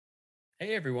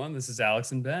Hey everyone, this is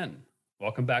Alex and Ben.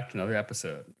 Welcome back to another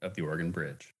episode of the Oregon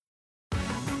Bridge.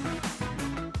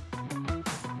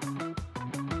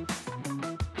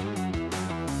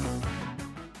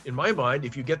 In my mind,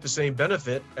 if you get the same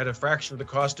benefit at a fraction of the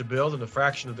cost to build and a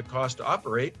fraction of the cost to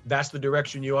operate, that's the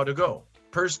direction you ought to go.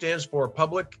 PERS stands for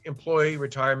Public Employee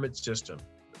Retirement System.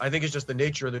 I think it's just the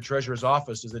nature of the Treasurer's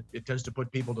office is that it tends to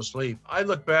put people to sleep. I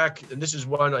look back, and this is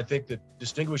one I think that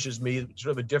distinguishes me,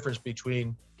 sort of a difference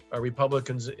between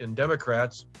Republicans and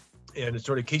Democrats, and it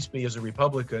sort of keeps me as a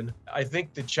Republican. I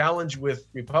think the challenge with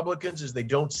Republicans is they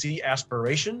don't see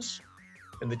aspirations,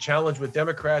 and the challenge with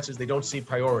Democrats is they don't see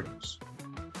priorities.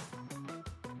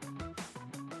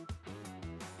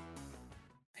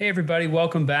 Hey everybody,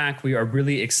 welcome back. We are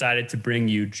really excited to bring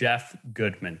you Jeff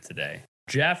Gudman today.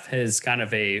 Jeff is kind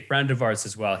of a friend of ours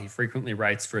as well. He frequently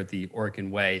writes for the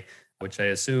Oregon Way, which I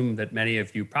assume that many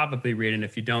of you probably read. And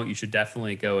if you don't, you should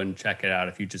definitely go and check it out.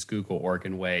 If you just Google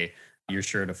Oregon Way, you're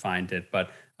sure to find it. But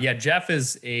yeah, Jeff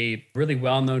is a really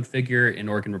well-known figure in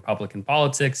Oregon Republican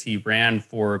politics. He ran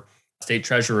for state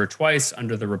treasurer twice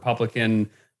under the Republican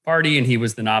Party, and he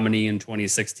was the nominee in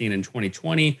 2016 and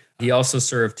 2020. He also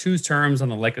served 2 terms on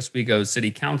the Lake Oswego City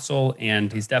Council,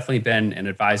 and he's definitely been an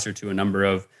advisor to a number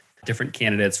of different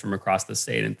candidates from across the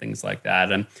state and things like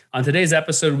that. And on today's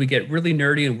episode, we get really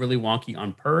nerdy and really wonky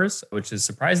on PERS, which is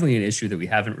surprisingly an issue that we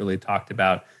haven't really talked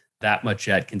about that much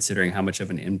yet, considering how much of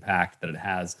an impact that it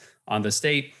has on the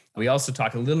state. We also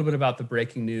talk a little bit about the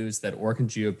breaking news that Oregon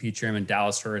GOP Chairman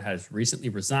Dallas Hurd has recently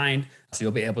resigned. So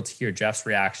you'll be able to hear Jeff's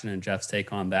reaction and Jeff's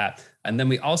take on that. And then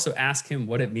we also ask him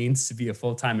what it means to be a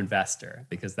full-time investor,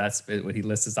 because that's what he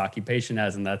lists his occupation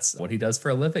as, and that's what he does for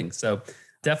a living. So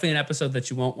definitely an episode that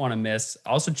you won't want to miss.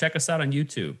 Also check us out on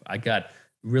YouTube. I got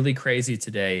really crazy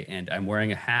today and I'm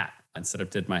wearing a hat instead of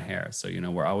did my hair. So,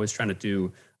 we're always trying to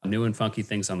do new and funky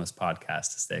things on this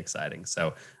podcast to stay exciting.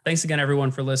 So thanks again, everyone,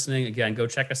 for listening. Again, go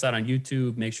check us out on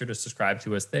YouTube. Make sure to subscribe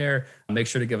to us there. Make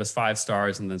sure to give us 5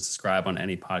 stars and then subscribe on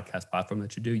any podcast platform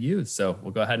that you do use. So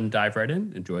we'll go ahead and dive right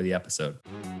in. Enjoy the episode.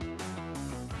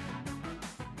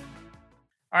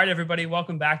 All right, everybody,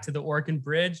 welcome back to the Oregon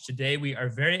Bridge. Today, we are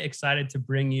very excited to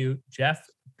bring you Jeff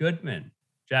Gudman.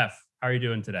 Jeff, how are you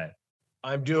doing today?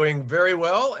 I'm doing very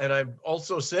well, and I've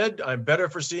also said I'm better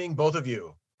for seeing both of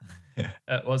you.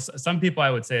 Well, some people I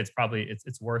would say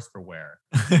it's worse for wear.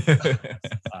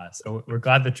 So we're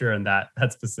glad that you're in that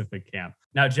specific camp.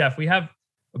 Now, Jeff, we have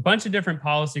a bunch of different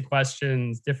policy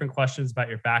questions, different questions about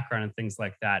your background and things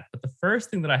like that. But the first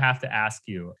thing that I have to ask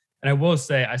you, and I will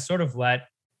say I sort of let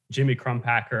Jimmy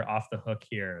Crumpacker off the hook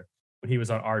here when he was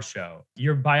on our show.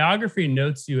 Your biography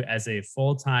notes you as a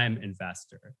full-time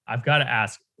investor. I've got to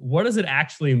ask, what does it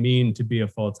actually mean to be a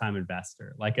full-time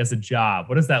investor? Like as a job,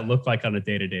 what does that look like on a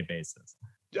day-to-day basis?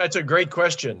 That's a great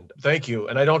question. Thank you.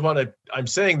 And I'm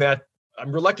saying that,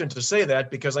 I'm reluctant to say that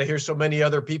because I hear so many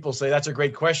other people say that's a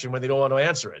great question when they don't want to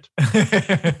answer it.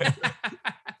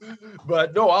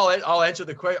 But no, I'll answer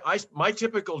the question. My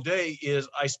typical day is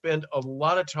I spend a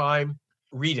lot of time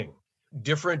reading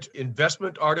different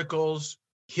investment articles,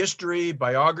 history,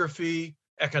 biography,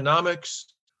 economics,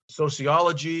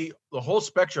 sociology, the whole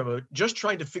spectrum of it, just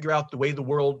trying to figure out the way the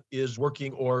world is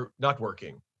working or not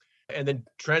working. And then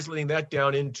translating that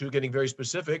down into getting very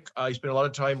specific, I spend a lot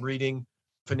of time reading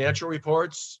financial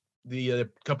reports. The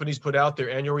companies put out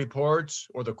their annual reports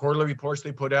or the quarterly reports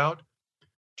they put out,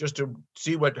 just to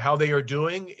see how they are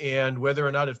doing and whether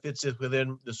or not it fits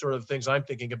within the sort of things I'm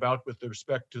thinking about with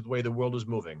respect to the way the world is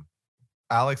moving.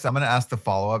 Alex, I'm going to ask the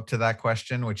follow-up to that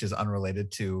question, which is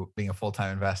unrelated to being a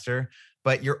full-time investor,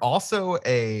 but you're also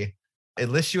it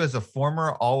lists you as a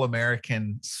former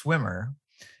All-American swimmer.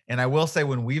 And I will say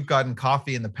when we've gotten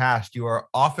coffee in the past, you are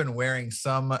often wearing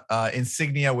some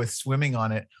insignia with swimming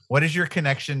on it. What is your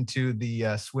connection to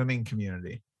the swimming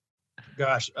community?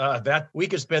 Gosh, that we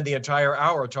could spend the entire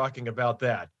hour talking about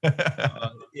that.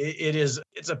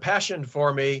 It's a passion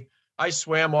for me. I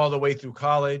swam all the way through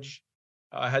college.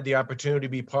 I had the opportunity to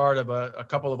be part of a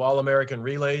couple of All-American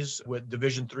relays with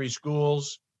Division III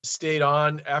schools. Stayed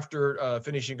on after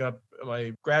finishing up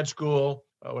my grad school.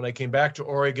 When I came back to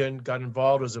Oregon, got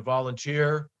involved as a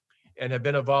volunteer and have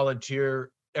been a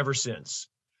volunteer ever since.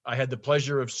 I had the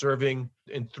pleasure of serving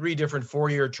in 3 different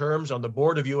 4-year terms on the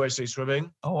board of USA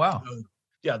Swimming. Oh, wow.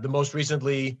 Yeah, the most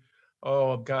recently,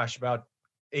 about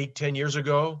 8-10 years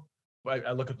ago.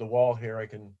 I look at the wall here,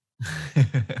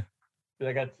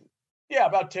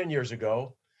 about 10 years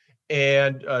ago,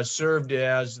 and served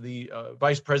as the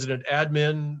vice president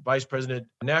admin, vice president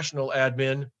national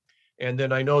admin. And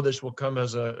then I know this will come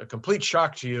as a complete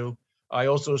shock to you. I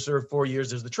also served 4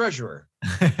 years as the treasurer.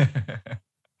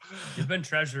 You've been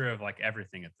treasurer of like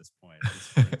everything at this point.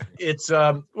 It's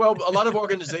well, a lot of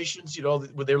organizations,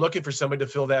 they're looking for somebody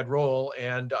to fill that role,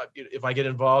 and if I get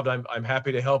involved, I'm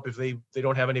happy to help if they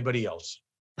don't have anybody else.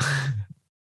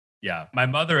 Yeah, my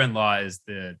mother-in-law is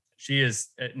she is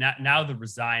now the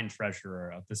resigned treasurer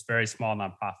of this very small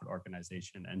nonprofit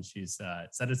organization, and she's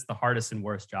said it's the hardest and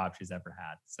worst job she's ever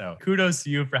had. So kudos to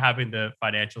you for having the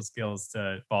financial skills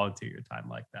to volunteer your time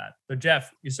like that. So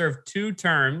Jeff, you served 2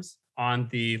 terms on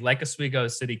the Lake Oswego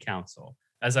City Council.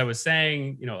 As I was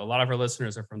saying, a lot of our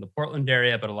listeners are from the Portland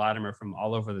area, but a lot of them are from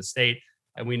all over the state.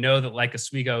 And we know that Lake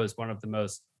Oswego is one of the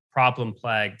most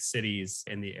problem-plagued cities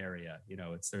in the area.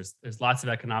 There's lots of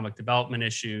economic development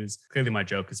issues. Clearly, my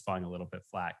joke is falling a little bit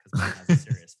flat because mine has a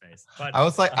serious face. But I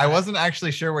was like, I wasn't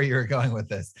actually sure where you were going with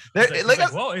this. He's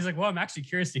like, well, I'm actually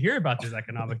curious to hear about these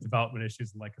economic development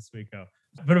issues in Lake Oswego.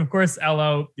 But of course,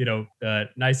 LO, the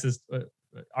nicest.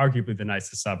 Arguably the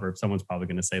nicest suburb. Someone's probably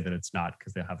going to say that it's not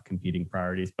because they have competing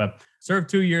priorities, but served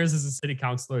 2 years as a city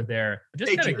councilor there.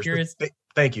 Just kind of curious.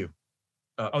 Thank you.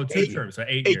 2 terms. So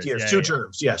 8 years. Yeah, 2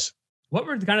 terms. Yes. What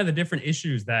were kind of the different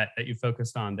issues that you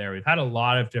focused on there? We've had a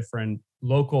lot of different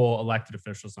local elected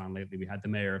officials on lately. We had the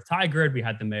mayor of Tigard. We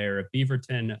had the mayor of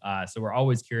Beaverton. So we're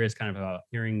always curious kind of about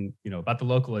hearing, about the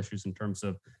local issues in terms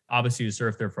of, obviously you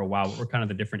served there for a while. What were kind of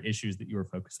the different issues that you were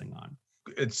focusing on?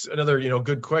 It's another,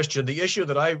 good question. The issue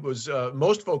that I was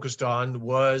most focused on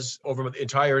was over the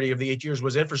entirety of the 8 years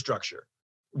was infrastructure,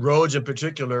 roads in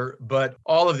particular, but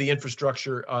all of the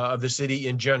infrastructure of the city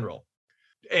in general.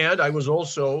 And I was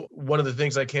also, one of the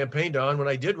things I campaigned on when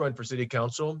I did run for city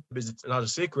council, because it's not a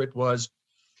secret, was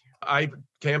I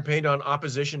campaigned on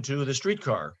opposition to the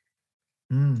streetcar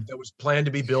that was planned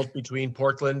to be built between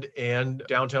Portland and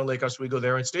downtown Lake Oswego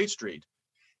there on State Street.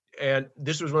 And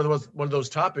this was one of those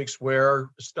topics where,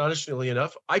 astonishingly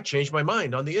enough, I changed my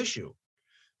mind on the issue.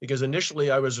 Because initially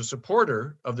I was a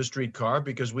supporter of the streetcar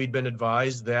because we'd been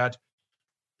advised that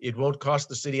it won't cost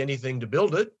the city anything to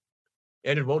build it,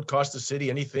 and it won't cost the city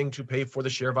anything to pay for the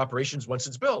share of operations once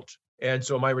it's built. And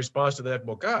so my response to that,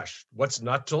 well, gosh, what's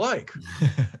not to like?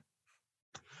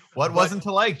 What wasn't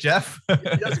to like, Jeff?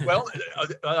 Yes, well,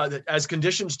 as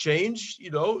conditions change,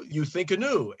 you think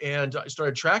anew. And I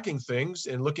started tracking things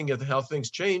and looking at how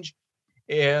things change.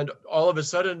 And all of a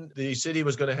sudden, the city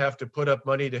was going to have to put up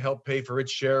money to help pay for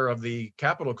its share of the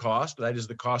capital cost, that is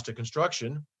the cost of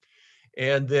construction.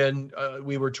 And then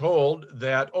we were told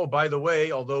that, oh, by the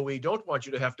way, although we don't want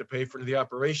you to have to pay for the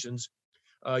operations,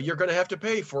 you're going to have to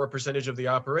pay for a percentage of the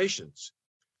operations.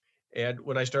 And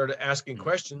when I started asking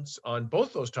questions on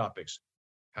both those topics,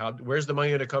 where's the money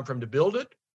going to come from to build it?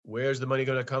 Where's the money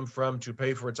going to come from to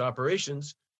pay for its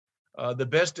operations? The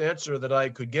best answer that I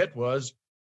could get was,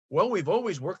 well, we've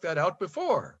always worked that out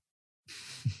before.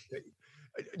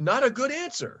 Not a good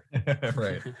answer.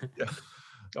 Right.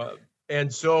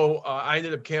 And so I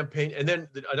ended up campaigning. And then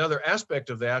another aspect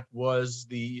of that was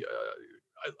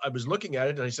I was looking at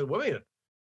it and I said, well, wait a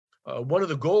minute. One of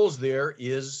the goals there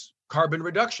is carbon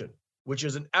reduction, which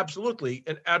is absolutely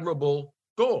an admirable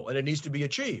goal, and it needs to be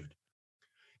achieved.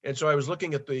 And so I was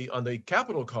looking at on the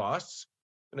capital costs,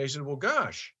 and I said, well,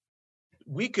 gosh,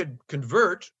 we could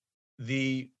convert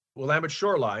the Willamette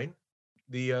shoreline,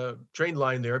 the train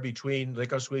line there between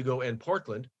Lake Oswego and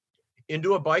Portland,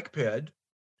 into a bike ped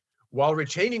while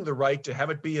retaining the right to have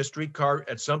it be a streetcar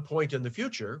at some point in the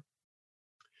future.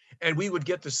 And we would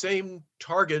get the same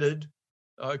targeted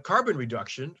carbon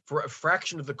reduction for a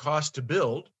fraction of the cost to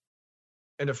build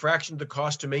and a fraction of the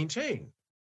cost to maintain.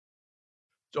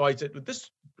 So I said,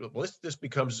 this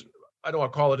becomes, I don't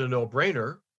want to call it a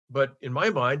no-brainer, but in my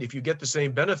mind, if you get the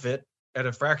same benefit at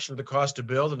a fraction of the cost to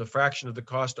build and a fraction of the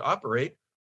cost to operate,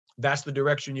 that's the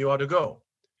direction you ought to go.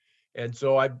 And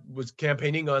so I was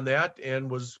campaigning on that and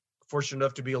was fortunate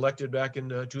enough to be elected back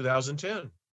in 2010.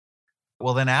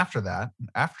 Well, then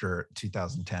after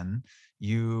 2010,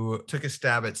 you took a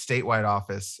stab at statewide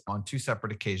office on 2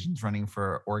 separate occasions, running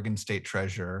for Oregon State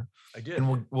Treasurer. I did.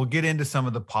 And we'll get into some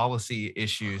of the policy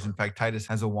issues. In fact, Titus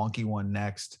has a wonky one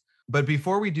next. But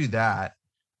before we do that,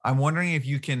 I'm wondering if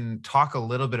you can talk a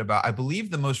little bit about, I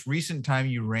believe the most recent time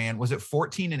you ran, was it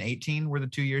 14 and 18 were the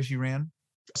 2 years you ran?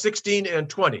 16 and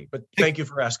 20, but thank you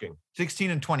for asking. 16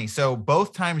 and 20. So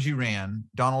both times you ran,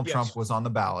 Donald Yes. Trump was on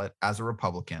the ballot as a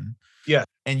Republican. Yes.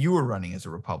 And you were running as a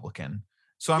Republican.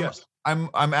 So Yes. I'm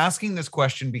asking this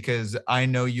question because I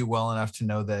know you well enough to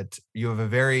know that you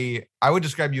have I would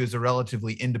describe you as a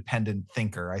relatively independent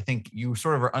thinker. I think you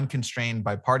sort of are unconstrained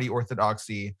by party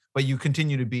orthodoxy, but you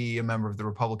continue to be a member of the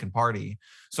Republican Party.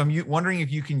 So I'm wondering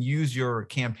if you can use your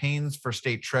campaigns for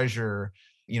state treasurer,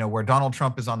 where Donald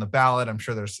Trump is on the ballot. I'm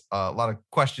sure there's a lot of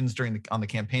questions on the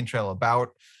campaign trail about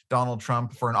Donald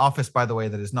Trump for an office, by the way,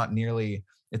 that is not nearly,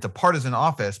 it's a partisan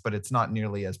office, but it's not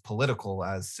nearly as political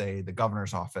as, say, the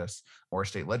governor's office or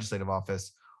state legislative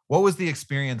office. What was the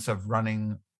experience of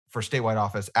running for statewide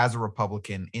office as a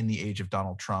Republican in the age of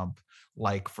Donald Trump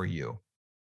like for you?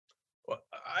 Well,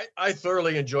 I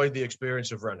thoroughly enjoyed the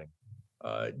experience of running,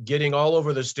 getting all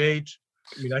over the state.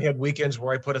 I mean, I had weekends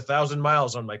where I put 1,000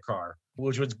 miles on my car,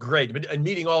 which was great, and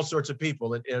meeting all sorts of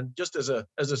people. And just as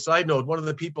a side note, one of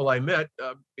the people I met,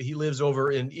 he lives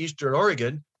over in Eastern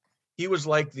Oregon. He was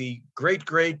like the great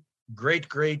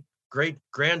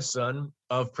grandson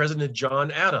of President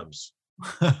John Adams.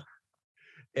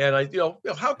 And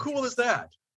how cool is that?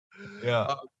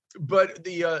 Yeah. But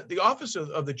the office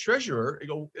of the treasurer,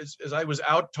 as I was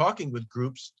out talking with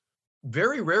groups,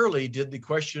 very rarely did the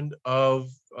question of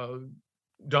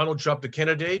Donald Trump the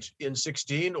candidate in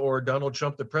 2016 or Donald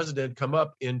Trump the president come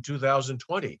up in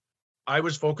 2020. I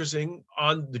was focusing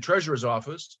on the treasurer's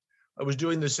office. I was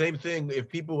doing the same thing. If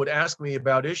people would ask me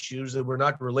about issues that were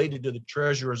not related to the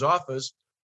treasurer's office,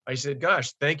 I said,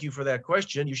 gosh, thank you for that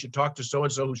question. You should talk to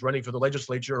so-and-so who's running for the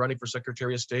legislature or running for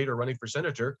Secretary of State or running for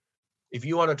senator. If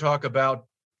you want to talk about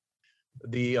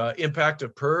the impact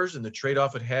of PERS and the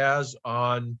trade-off it has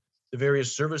on the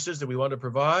various services that we want to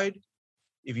provide,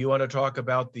 if you want to talk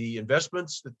about the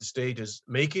investments that the state is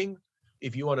making,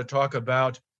 if you want to talk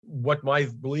about what my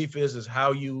belief is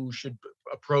how you should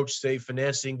approach, say,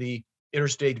 financing the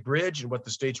interstate bridge and what the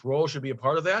state's role should be a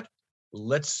part of that,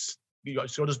 let's,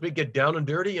 so to speak, get down and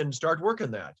dirty and start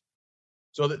working that.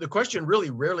 So the question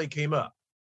really rarely came up.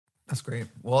 That's great.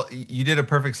 Well, you did a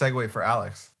perfect segue for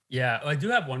Alex. Yeah, I do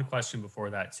have one question before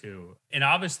that too. And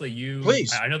obviously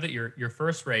Please. I know that your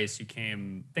first race, you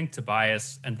came, I think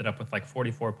Tobias ended up with like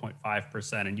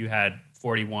 44.5% and you had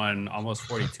 41, almost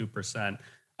 42%.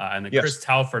 And then Yes. Chris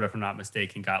Telford, if I'm not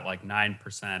mistaken, got like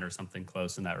 9% or something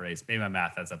close in that race. Maybe my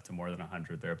math adds up to more than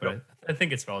 100 there, but Yep. I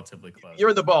think it's relatively close. You're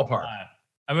in the ballpark.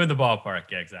 I'm in the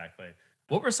ballpark. Yeah, exactly.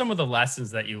 What were some of the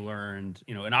lessons that you learned,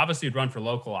 and obviously you'd run for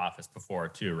local office before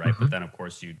too, right? Mm-hmm. But then of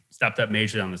course you stepped up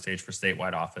majorly on the stage for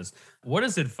statewide office. What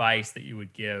is advice that you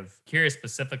would give, curious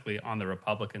specifically on the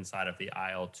Republican side of the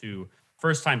aisle, to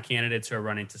first-time candidates who are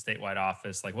running to statewide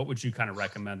office? Like, what would you kind of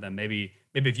recommend them? Maybe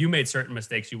if you made certain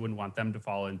mistakes you wouldn't want them to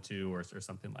fall into or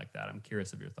something like that. I'm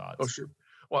curious of your thoughts. Oh, sure.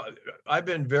 Well, I've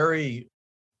been very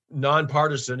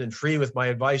nonpartisan and free with my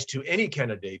advice to any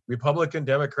candidate, Republican,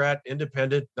 Democrat,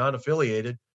 independent,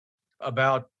 non-affiliated,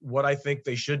 about what I think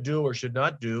they should do or should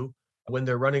not do when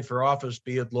they're running for office,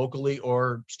 be it locally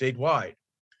or statewide.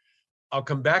 I'll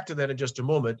come back to that in just a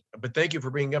moment, but thank you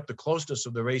for bringing up the closeness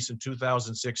of the race in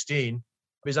 2016,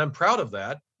 because I'm proud of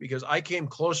that, because I came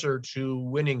closer to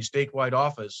winning statewide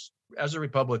office as a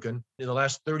Republican in the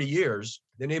last 30 years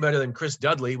than anybody than Chris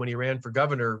Dudley when he ran for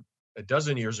governor a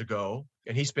dozen years ago,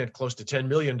 and he spent close to $10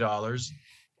 million.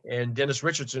 And Dennis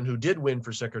Richardson, who did win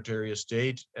for Secretary of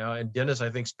State, and Dennis, I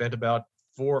think, spent about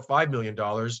 $4 or $5 million.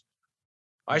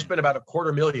 I spent about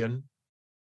 $250,000.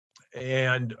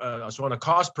 And so on a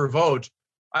cost per vote,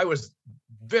 I was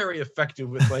very effective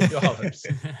with my dollars.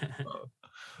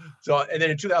 And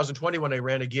then in 2020, when I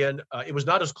ran again, it was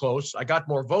not as close. I got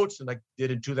more votes than I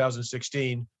did in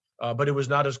 2016, but it was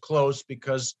not as close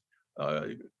because,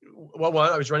 one,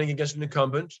 I was running against an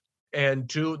incumbent, and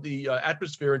two, the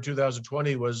atmosphere in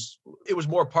 2020 was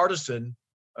more partisan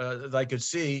that I could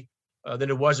see than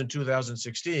it was in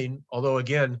 2016. Although,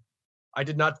 again, I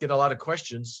did not get a lot of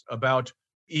questions about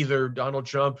either Donald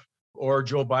Trump or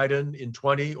Joe Biden in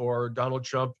 20 or Donald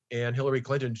Trump and Hillary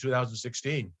Clinton in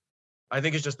 2016. I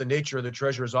think it's just the nature of the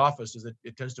treasurer's office is that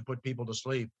it tends to put people to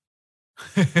sleep.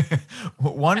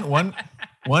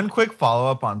 One quick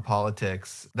follow-up on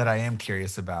politics that I am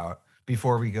curious about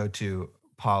before we go to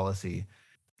policy.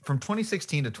 From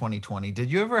 2016 to 2020,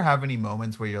 did you ever have any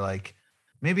moments where you're like,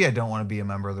 maybe I don't want to be a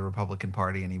member of the Republican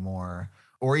Party anymore,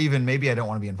 or even maybe I don't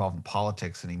want to be involved in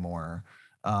politics anymore,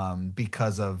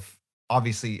 because of,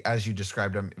 obviously, as you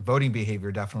described, voting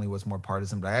behavior definitely was more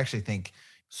partisan, but I actually think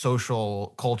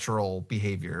social, cultural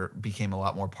behavior became a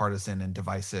lot more partisan and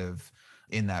divisive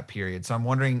in that period. So I'm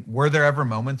wondering, were there ever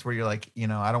moments where you're like,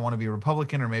 I don't want to be a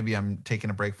Republican, or maybe I'm taking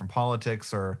a break from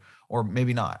politics, or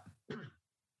maybe not?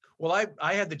 Well,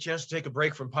 I had the chance to take a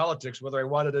break from politics, whether I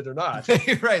wanted it or not.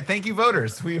 Right. Thank you,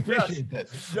 voters. We appreciate that.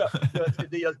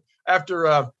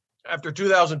 After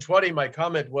 2020, my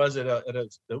comment was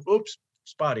oops,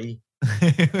 spotty.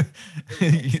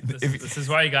 This is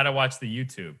why you got to watch the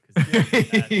YouTube.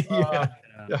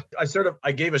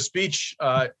 I gave a speech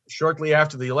shortly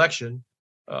after the election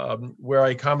where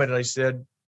I commented, I said,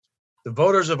 the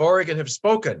voters of Oregon have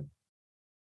spoken.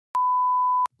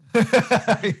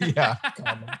 Yeah.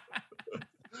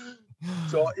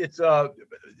 So it's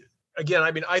again,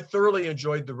 I mean, I thoroughly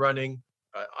enjoyed the running.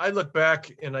 I look back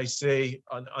and I say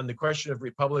on the question of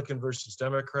Republican versus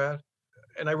Democrat,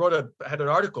 and I had an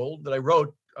article that I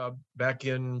wrote back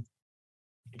in,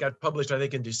 it got published, I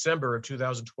think, in December of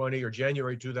 2020 or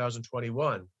January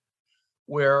 2021,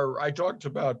 where I talked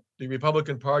about the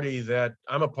Republican Party that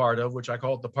I'm a part of, which I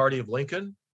call it the Party of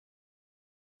Lincoln.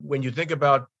 When you think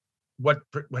about what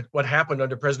happened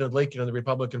under President Lincoln and the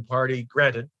Republican Party,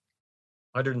 granted,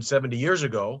 170 years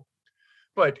ago,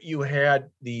 but you had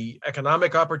the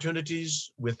economic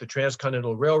opportunities with the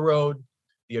Transcontinental Railroad,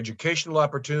 the educational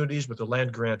opportunities with the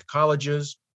land-grant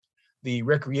colleges, the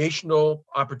recreational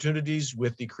opportunities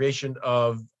with the creation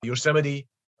of Yosemite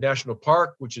National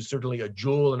Park, which is certainly a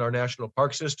jewel in our national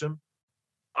park system.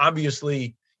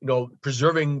 Obviously,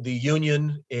 preserving the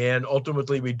Union and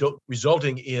ultimately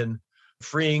resulting in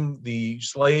freeing the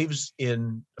slaves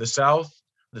in the South,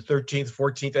 the 13th,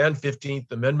 14th, and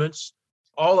 15th Amendments,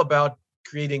 all about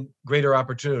creating greater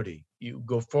opportunity. You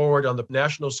go forward on the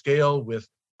national scale with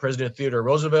President Theodore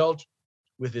Roosevelt,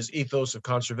 with his ethos of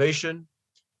conservation.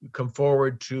 You come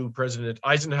forward to President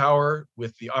Eisenhower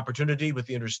with the opportunity with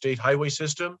the interstate highway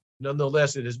system.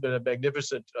 Nonetheless, it has been a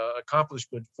magnificent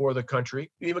accomplishment for the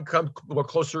country. You even come more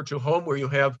closer to home where you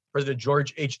have President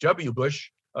George H.W.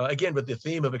 Bush, again, with the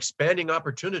theme of expanding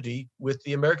opportunity with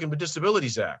the American with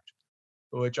Disabilities Act,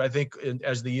 which I think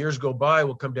as the years go by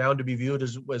will come down to be viewed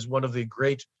as one of the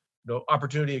great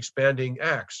opportunity expanding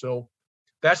acts. So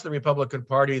that's the Republican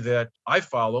Party that I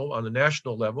follow on the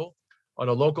national level. On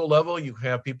a local level, you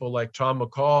have people like Tom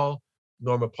McCall,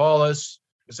 Norma Paulus,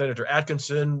 Senator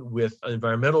Atkinson with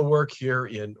environmental work here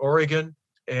in Oregon,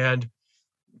 and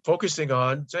focusing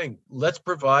on saying, let's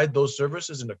provide those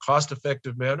services in a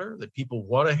cost-effective manner that people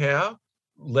want to have.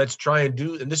 Let's try and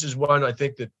do, and this is one I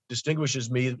think that distinguishes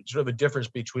me, sort of a difference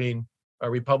between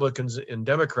Republicans and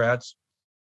Democrats,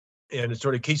 and it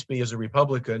sort of keeps me as a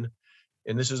Republican.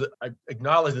 And this is, I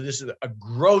acknowledge that this is a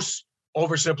gross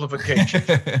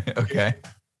oversimplification. Okay.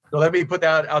 So let me put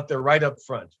that out there right up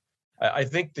front. I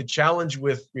think the challenge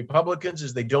with Republicans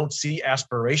is they don't see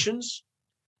aspirations,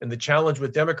 and the challenge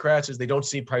with Democrats is they don't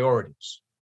see priorities.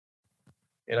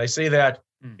 And I say that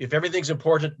if everything's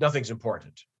important, nothing's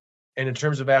important. And in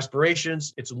terms of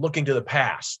aspirations, it's looking to the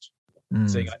past,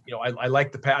 saying, I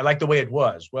like the past, I like the way it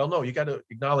was. Well, no, you got to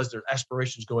acknowledge their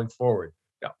aspirations going forward.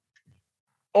 Now,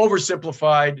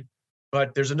 oversimplified,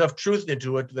 but there's enough truth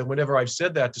into it that whenever I've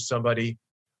said that to somebody,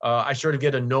 I sort of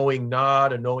get a knowing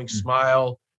nod, a knowing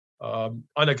smile. On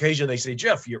occasion, they say,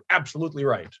 Jeff, you're absolutely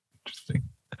right. Interesting.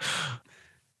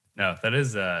 No, that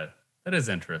is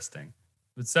interesting.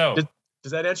 But so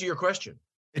does that answer your question?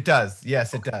 It does.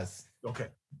 Yes, it does. Okay.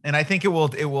 And I think it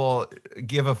will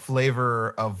give a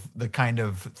flavor of the kind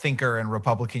of thinker and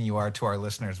Republican you are to our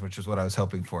listeners, which is what I was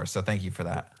hoping for. So thank you for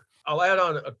that. I'll add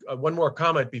on one more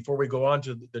comment before we go on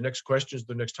to the next questions,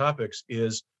 the next topics.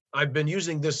 Is I've been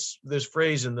using this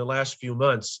phrase in the last few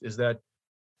months, is that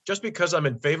just because I'm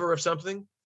in favor of something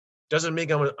doesn't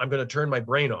mean I'm going to turn my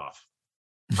brain off.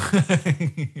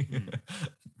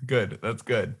 Good. That's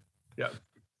good. Yeah.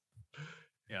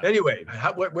 Anyway,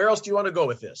 where else do you want to go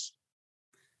with this?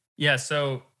 Yeah.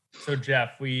 So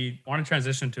Jeff, we want to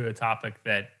transition to a topic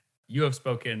that you have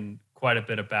spoken quite a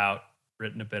bit about,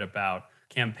 written a bit about,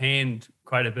 campaigned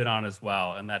quite a bit on as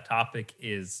well. And that topic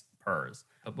is PERS.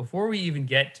 But before we even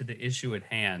get to the issue at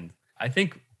hand, I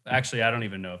think, actually, I don't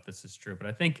even know if this is true, but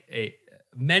I think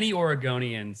many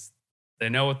Oregonians, they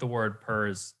know what the word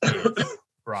PERS is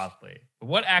broadly. But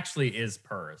what actually is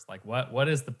PERS? Like what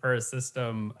is the PERS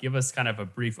system? Give us kind of a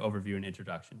brief overview and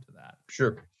introduction to that.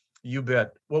 Sure. You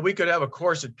bet. Well, we could have a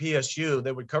course at PSU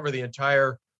that would cover the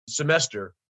entire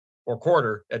semester or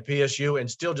quarter at PSU and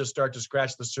still just start to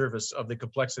scratch the surface of the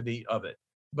complexity of it.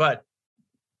 But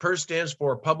PERS stands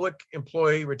for Public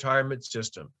Employee Retirement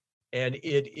System. And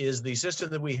it is the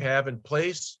system that we have in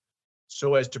place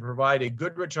so as to provide a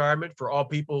good retirement for all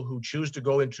people who choose to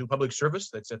go into public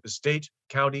service. That's at the state,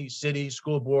 county, city,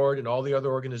 school board, and all the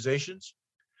other organizations,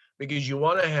 because you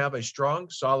want to have a strong,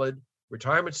 solid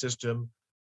retirement system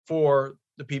for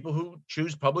the people who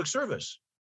choose public service.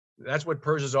 That's what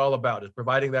PERS is all about, is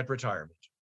providing that retirement.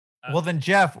 Well, then,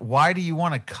 Jeff, why do you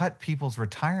want to cut people's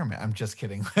retirement? I'm just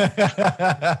kidding.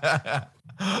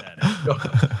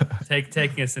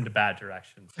 Taking us into bad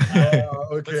directions.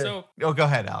 Okay. Go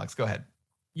ahead, Alex. Go ahead.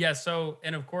 Yeah. So,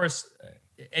 and of course,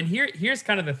 and here's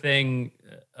kind of the thing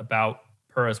about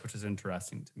PERS, which is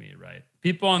interesting to me, right?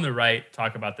 People on the right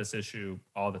talk about this issue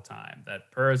all the time,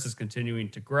 that PERS is continuing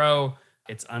to grow.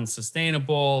 It's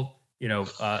unsustainable.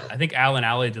 I think Alan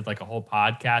Alley did like a whole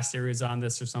podcast series on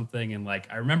this or something. And like,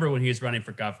 I remember when he was running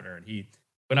for governor and he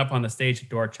went up on the stage at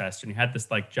Dorchester and he had this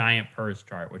like giant PERS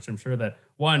chart, which I'm sure that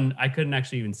one, I couldn't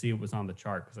actually even see it was on the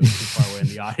chart because I was too far away in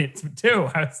the audience. But two,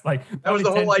 I was like, that was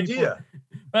the whole idea.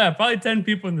 Probably 10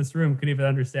 people in this room could even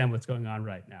understand what's going on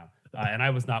right now. And I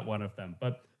was not one of them.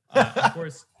 But of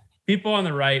course, people on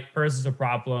the right, PERS is a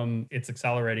problem. It's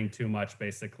accelerating too much,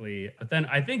 basically. But then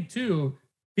I think, too,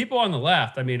 people on the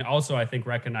left, also I think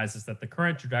recognizes that the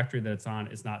current trajectory that it's on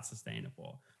is not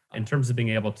sustainable in terms of being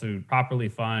able to properly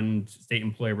fund state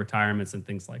employee retirements and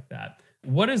things like that.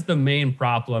 What is the main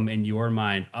problem in your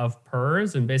mind of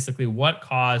PERS, and basically what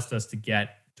caused us to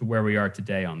get to where we are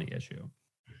today on the issue?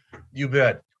 You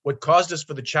bet. What caused us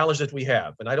for the challenge that we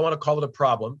have, and I don't want to call it a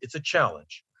problem, it's a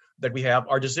challenge that we have,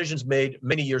 are decisions made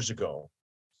many years ago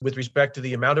with respect to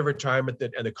the amount of retirement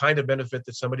and the kind of benefit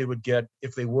that somebody would get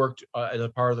if they worked as a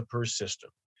part of the PERS system.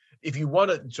 If you want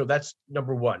to, so that's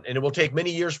number one, and it will take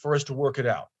many years for us to work it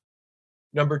out.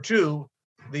 Number two,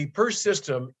 the PERS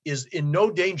system is in no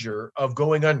danger of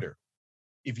going under.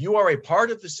 If you are a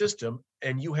part of the system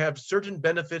and you have certain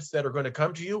benefits that are going to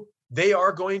come to you, they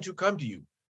are going to come to you,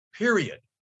 period.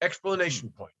 Explanation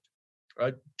point.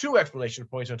 Two explanation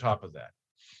points on top of that.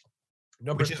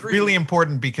 Which is really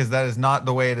important because that is not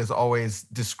the way it is always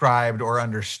described or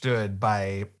understood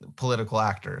by political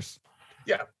actors.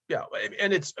 Yeah.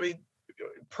 And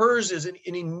PERS is an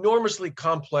enormously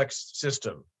complex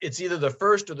system. It's either the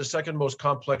first or the second most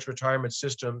complex retirement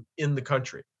system in the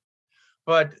country.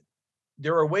 But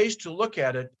there are ways to look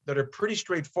at it that are pretty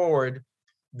straightforward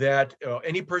that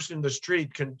any person in the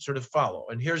street can sort of follow.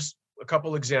 And here's a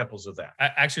couple examples of that.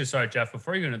 Actually, sorry, Jeff,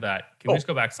 before you go into that, can we just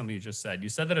go back to something you just said? You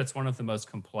said that it's one of the most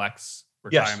complex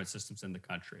retirement systems in the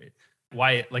country.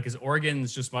 Why, is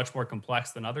Oregon's just much more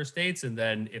complex than other states? And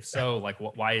then if so,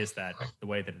 why is that the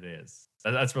way that it is?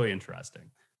 That's really interesting.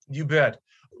 You bet.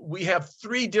 We have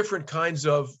three different kinds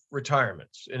of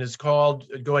retirements, and it's called,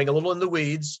 going a little in the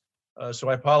weeds, so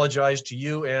I apologize to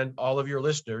you and all of your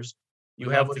listeners. You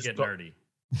have to get nerdy.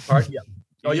 Pardon?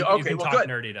 Yeah. You can talk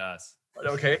nerdy to us.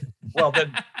 Okay. Well,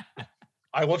 then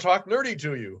I will talk nerdy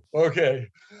to you. Okay.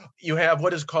 You have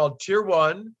what is called Tier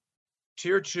 1,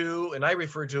 Tier 2, and I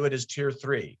refer to it as Tier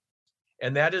 3.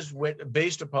 And that is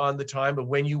based upon the time of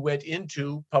when you went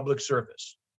into public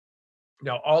service.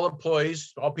 Now, all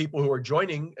employees, all people who are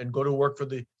joining and go to work for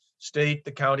the state,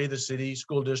 the county, the city,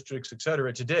 school districts, et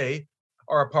cetera, today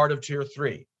are a part of Tier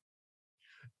 3.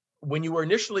 When you were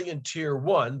initially in Tier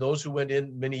 1, those who went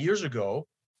in many years ago,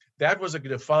 that was a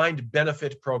defined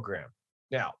benefit program.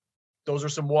 Now, those are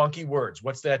some wonky words.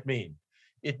 What's that mean?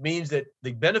 It means that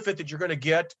the benefit that you're going to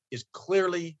get is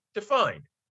clearly defined.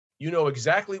 You know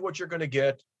exactly what you're going to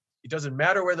get. It doesn't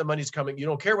matter where the money's coming. You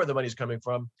don't care where the money's coming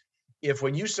from. If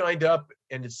when you signed up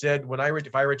and it said,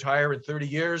 if I retire in 30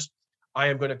 years, I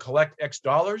am going to collect X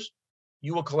dollars,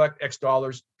 you will collect X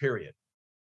dollars, period.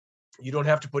 You don't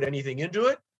have to put anything into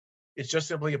it. It's just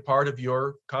simply a part of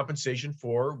your compensation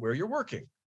for where you're working.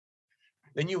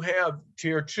 Then you have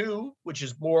Tier 2, which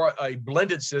is more a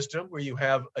blended system where you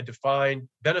have a defined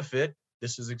benefit.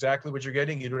 This is exactly what you're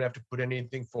getting. You don't have to put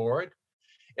anything for it.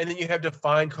 And then you have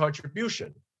defined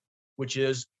contribution, which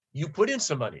is you put in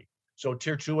some money. So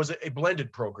Tier 2 was a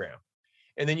blended program.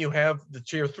 And then you have the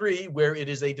Tier 3, where it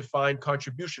is a defined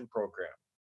contribution program.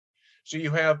 So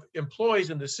you have employees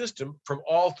in the system from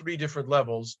all three different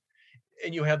levels.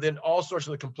 And you have then all sorts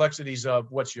of the complexities of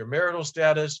what's your marital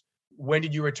status, when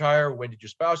did you retire, when did your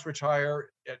spouse retire,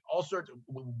 and all sorts of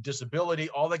disability,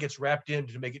 all that gets wrapped in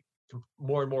to make it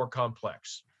more and more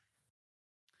complex.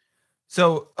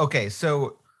 So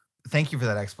thank you for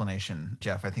that explanation,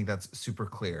 Jeff. I think that's super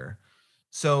clear.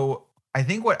 So I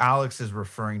think what Alex is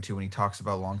referring to when he talks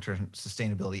about long-term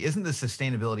sustainability isn't the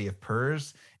sustainability of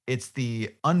PERS, it's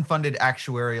the unfunded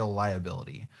actuarial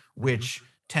liability, which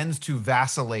tends to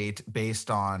vacillate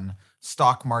based on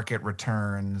stock market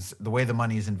returns, the way the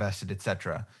money is invested, et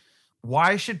cetera.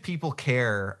 Why should people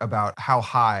care about how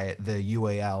high the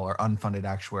UAL or unfunded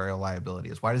actuarial liability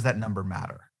is? Why does that number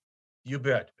matter? You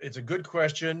bet. It's a good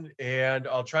question, and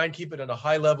I'll try and keep it on a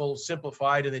high level,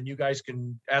 simplified, and then you guys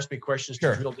can ask me questions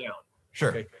to drill down. Sure.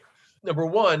 Okay. Number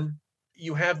one,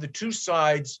 you have the two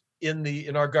sides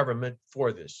in our government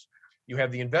for this. You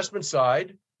have the investment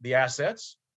side, the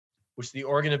assets, which the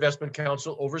Oregon Investment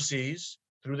Council oversees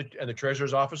and the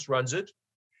Treasurer's Office runs it.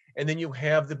 And then you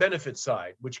have the benefit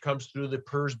side, which comes through the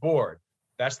PERS board.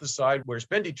 That's the side where it's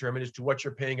been determined as to what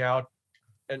you're paying out,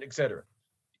 and et cetera.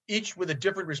 Each with a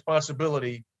different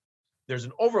responsibility. There's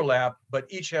an overlap, but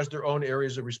each has their own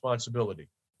areas of responsibility.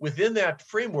 Within that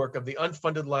framework of the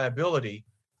unfunded liability,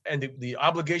 and the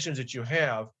obligations that you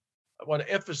have, I want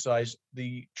to emphasize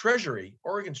the Treasury,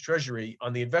 Oregon's Treasury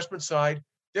on the investment side,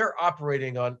 they're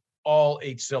operating on all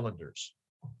 8 cylinders.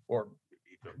 Or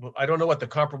I don't know what the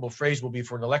comparable phrase will be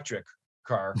for an electric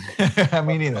car.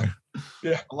 Me neither.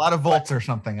 Yeah. A lot of volts or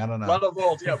something. I don't know. A lot of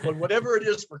volts, yeah. But whatever it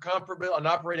is for comparable on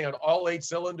operating on all 8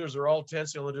 cylinders or all 10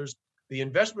 cylinders, the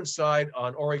investment side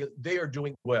on Oregon, they are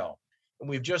doing well. And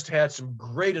we've just had some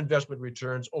great investment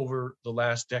returns over the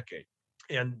last decade.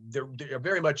 And they're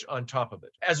very much on top of it.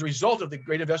 As a result of the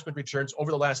great investment returns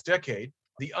over the last decade,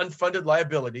 the unfunded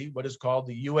liability, what is called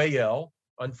the UAL,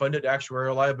 unfunded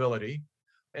actuarial liability.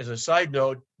 As a side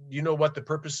note, do you know what the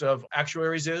purpose of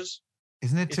actuaries is?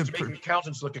 Isn't it to make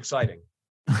accountants look exciting?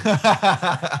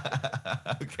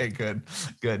 Okay, good.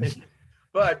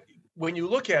 But when you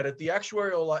look at it, the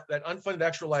that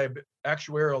unfunded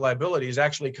actuarial liability has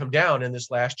actually come down in this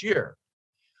last year,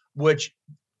 which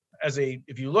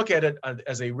if you look at it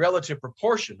as a relative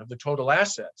proportion of the total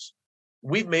assets,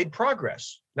 we've made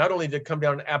progress. Not only did it come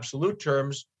down in absolute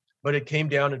terms, but it came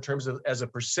down in terms of as a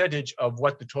percentage of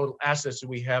what the total assets that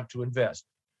we have to invest.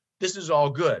 This is all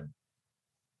good.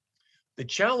 The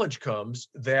challenge comes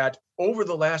that over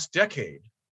the last decade,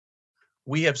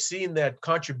 we have seen that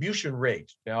contribution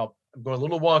rate. Now, I'm going a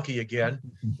little wonky again.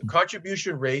 The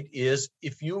contribution rate is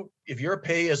if your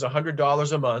pay is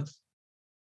 $100 a month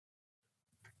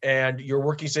and you're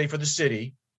working, say, for the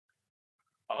city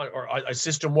or a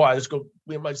system-wide, let's go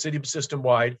my city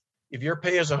system-wide. If your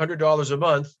pay is $100 a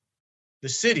month, the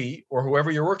city or whoever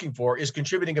you're working for is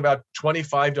contributing about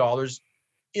 $25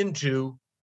 into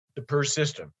the PERS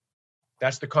system.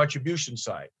 That's the contribution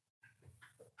side.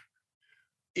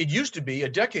 It used to be a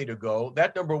decade ago,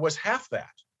 that number was half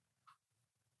that.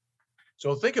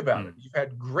 So think about it. You've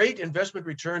had great investment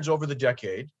returns over the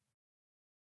decade,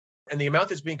 and the amount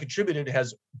that's being contributed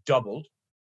has doubled.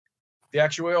 The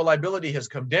actuarial liability has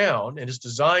come down and is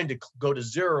designed to go to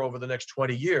zero over the next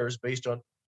 20 years based on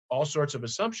all sorts of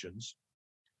assumptions.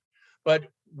 But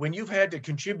when you've had to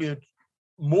contribute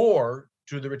more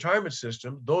to the retirement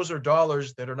system, those are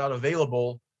dollars that are not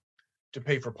available to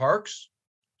pay for parks,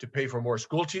 to pay for more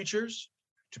school teachers,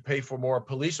 to pay for more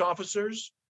police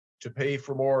officers, to pay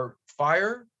for more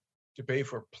fire, to pay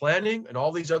for planning and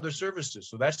all these other services.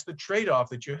 So that's the trade-off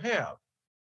that you have.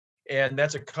 And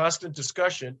that's a constant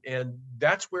discussion. And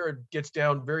that's where it gets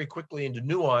down very quickly into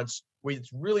nuance, where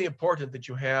it's really important that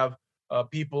you have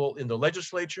people in the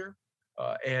legislature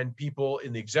and people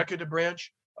in the executive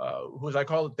branch who, as I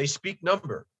call it, they speak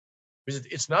number. Because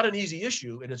it's not an easy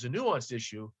issue and it's a nuanced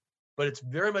issue, but it's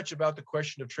very much about the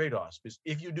question of trade-offs. Because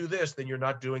if you do this, then you're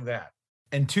not doing that.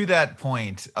 And to that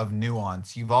point of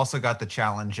nuance, you've also got the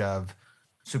challenge of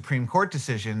Supreme Court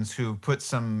decisions who put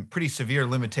some pretty severe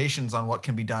limitations on what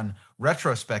can be done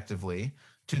retrospectively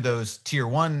to those tier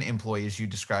 1 employees you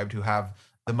described who have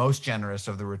the most generous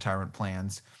of the retirement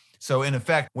plans. So in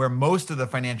effect, where most of the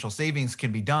financial savings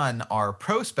can be done are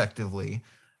prospectively,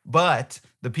 but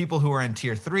the people who are in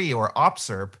tier 3 or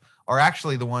OPSERP are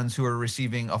actually the ones who are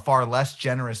receiving a far less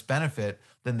generous benefit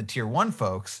than the tier 1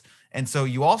 folks. And so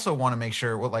you also want to make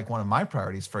sure, like one of my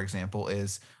priorities, for example,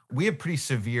 is we have pretty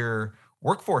severe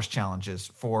workforce challenges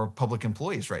for public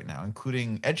employees right now,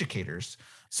 including educators.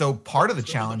 So part of the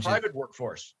challenge, private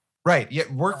workforce, right? Yeah,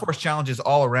 workforce challenges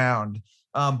all around.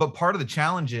 But part of the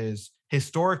challenge is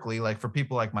historically, like for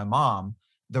people like my mom,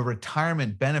 the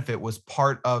retirement benefit was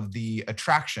part of the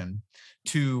attraction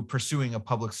to pursuing a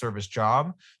public service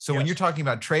job. So when you're talking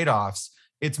about trade-offs,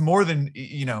 it's more than,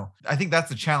 I think that's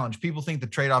the challenge. People think the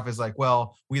trade-off is like,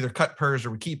 well, we either cut PERS or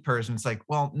we keep PERS. And it's like,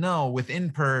 well, no, within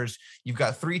PERS, you've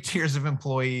got 3 tiers of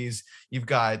employees. You've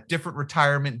got different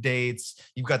retirement dates.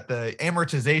 You've got the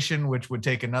amortization, which would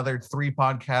take another 3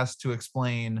 podcasts to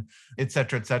explain, et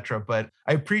cetera, et cetera. But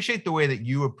I appreciate the way that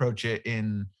you approach it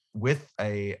with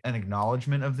an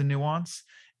acknowledgement of the nuance.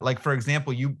 Like, for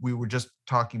example, we were just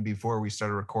talking before we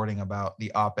started recording about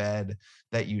the op-ed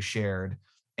that you shared.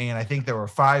 And I think there were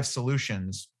 5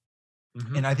 solutions.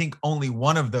 Mm-hmm. And I think only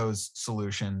one of those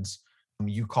solutions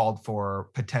you called for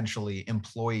potentially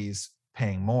employees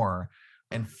paying more.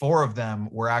 And 4 of them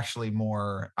were actually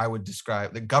more, I would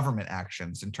describe the government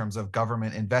actions in terms of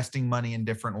government investing money in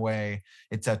different way,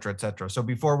 et cetera, et cetera. So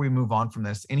before we move on from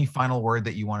this, any final word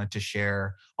that you wanted to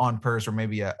share on PERS or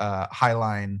maybe a high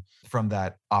line from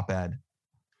that op-ed?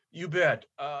 You bet.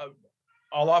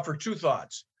 I'll offer 2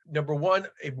 thoughts. Number one,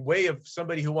 a way of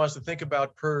somebody who wants to think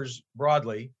about PERS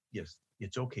broadly, yes,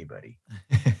 it's okay, buddy,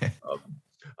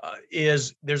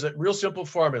 is there's a real simple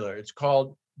formula. It's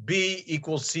called B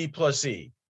equals C plus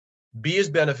E. B is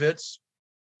benefits,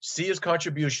 C is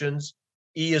contributions,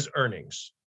 E is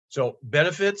earnings. So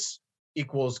benefits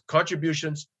equals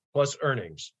contributions plus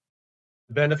earnings.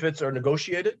 The benefits are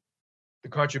negotiated. The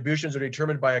contributions are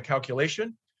determined by a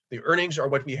calculation. The earnings are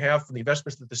what we have from the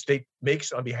investments that the state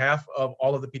makes on behalf of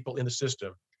all of the people in the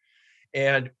system.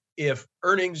 And if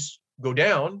earnings go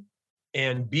down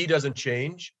and B doesn't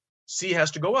change, C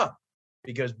has to go up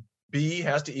because B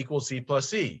has to equal C plus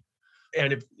C.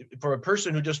 And if for a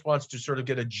person who just wants to sort of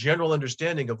get a general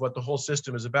understanding of what the whole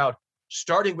system is about,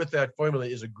 starting with that formula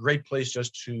is a great place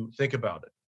just to think about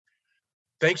it.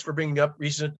 Thanks for bringing up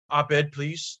recent op-ed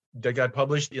piece that got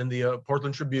published in the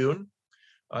Portland Tribune.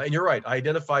 And you're right, I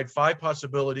identified 5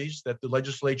 possibilities that the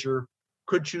legislature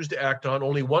could choose to act on,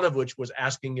 only one of which was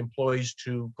asking employees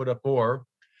to put up more.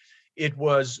 It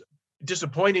was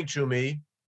disappointing to me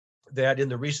that in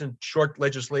the recent short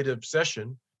legislative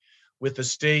session, with the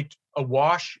state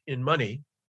awash in money,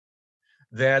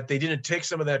 that they didn't take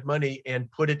some of that money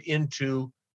and put it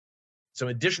into some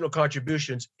additional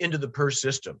contributions into the PERS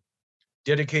system,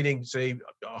 dedicating, say,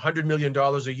 $100 million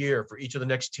a year for each of the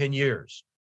next 10 years.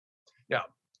 Now,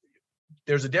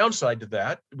 there's a downside to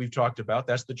that we've talked about.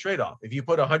 That's the trade-off. If you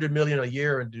put $100 million a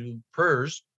year into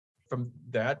PERS from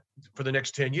that for the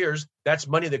next 10 years, that's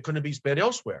money that couldn't be spent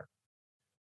elsewhere.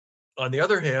 On the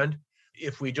other hand,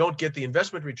 if we don't get the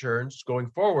investment returns going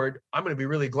forward, I'm going to be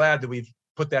really glad that we've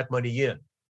put that money in.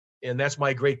 And that's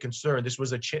my great concern. This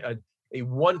was a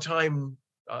one-time,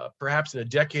 perhaps in a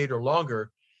decade or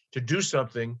longer, to do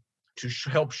something to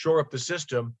help shore up the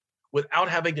system without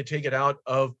having to take it out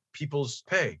of people's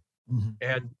pay. Mm-hmm.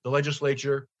 And the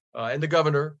legislature and the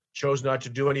governor chose not to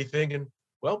do anything. And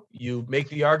well, you make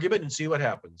the argument and see what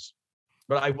happens.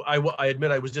 But I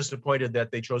admit I was disappointed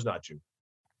that they chose not to.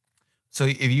 So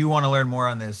if you want to learn more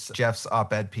on this, Jeff's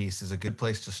op-ed piece is a good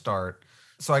place to start.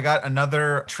 So I got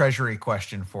another Treasury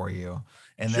question for you,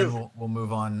 and then we'll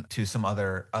move on to some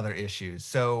other issues.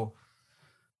 So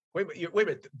wait a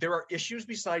minute. There are issues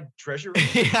beside Treasury?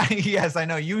 Yeah, yes, I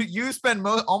know. You spend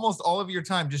almost all of your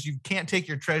time you can't take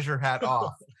your treasure hat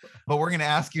off. But we're going to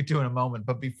ask you to in a moment.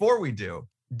 But before we do,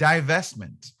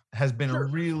 divestment has been a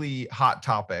really hot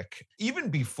topic. Even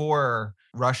before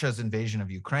Russia's invasion of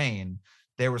Ukraine,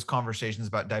 there was conversations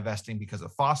about divesting because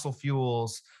of fossil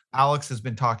fuels. Alex has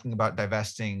been talking about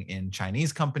divesting in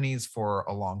Chinese companies for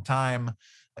a long time.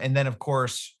 And then, of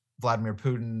course, Vladimir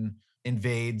Putin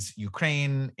invades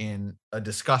Ukraine in a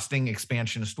disgusting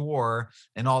expansionist war.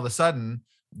 And all of a sudden,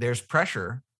 there's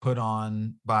pressure put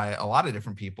on by a lot of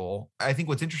different people. I think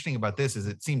what's interesting about this is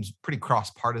it seems pretty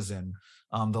cross-partisan,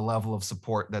 the level of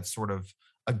support that's sort of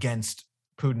against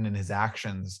Putin and his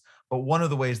actions. But one of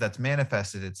the ways that's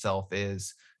manifested itself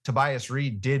is Tobias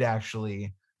Reed did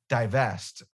actually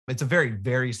divest. It's a very,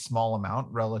 very small amount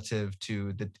relative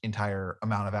to the entire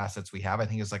amount of assets we have. I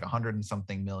think it's like 100 and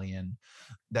something million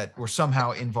that were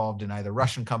somehow involved in either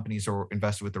Russian companies or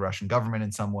invested with the Russian government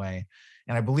in some way.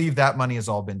 And I believe that money has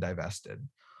all been divested.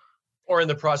 Or in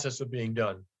the process of being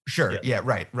done. Sure. Yeah,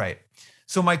 right.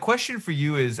 So my question for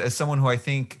you is, as someone who I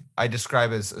think I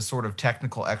describe as a sort of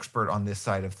technical expert on this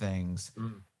side of things,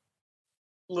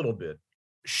 a little bit.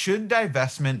 Should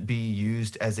divestment be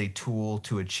used as a tool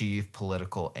to achieve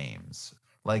political aims?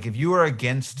 Like if you are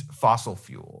against fossil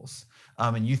fuels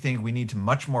and you think we need to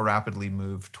much more rapidly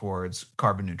move towards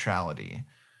carbon neutrality,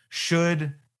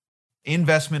 should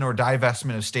investment or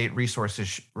divestment of state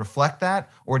resources reflect that?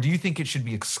 Or do you think it should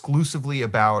be exclusively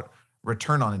about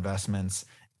return on investments?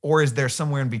 Or is there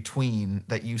somewhere in between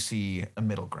that you see a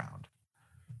middle ground?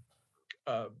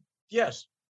 Yes.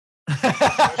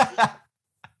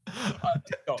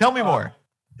 Tell me more.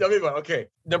 Okay.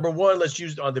 Number one, let's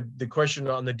use on the question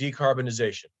on the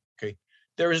decarbonization. Okay.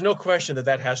 There is no question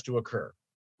that has to occur.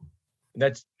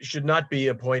 That should not be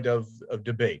a point of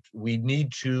debate. We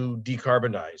need to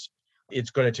decarbonize.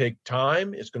 It's going to take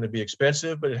time. It's going to be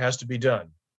expensive, but it has to be done.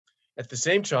 At the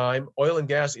same time, oil and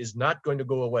gas is not going to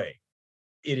go away.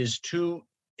 It is too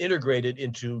integrated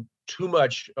into too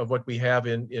much of what we have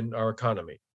in our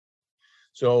economy.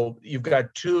 So you've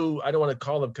got two, I don't want to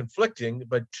call them conflicting,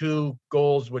 but two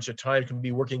goals which at times can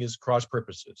be working as cross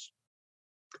purposes.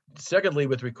 Secondly,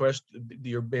 with request,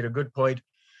 you made a good point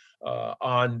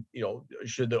on,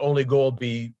 should the only goal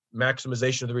be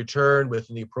maximization of the return with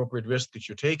the appropriate risk that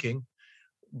you're taking?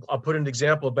 I'll put an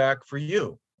example back for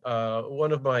you.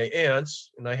 One of my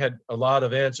aunts, and I had a lot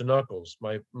of aunts and uncles.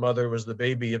 My mother was the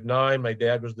baby of 9. My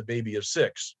dad was the baby of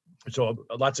 6. So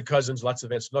lots of cousins, lots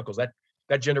of aunts and uncles.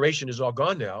 That generation is all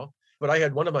gone now. But I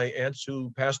had one of my aunts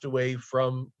who passed away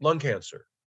from lung cancer.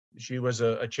 She was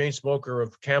a chain smoker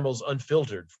of Camels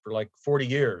Unfiltered for like 40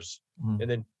 years and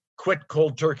then quit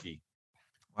cold turkey.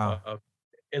 Wow.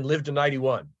 And lived to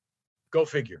 91. Go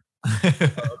figure.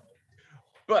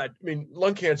 But I mean,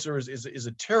 lung cancer is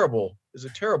a terrible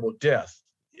death,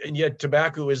 and yet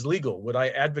tobacco is legal. Would I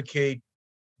advocate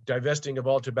divesting of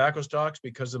all tobacco stocks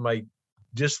because of my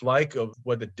dislike of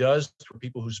what it does for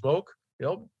people who smoke?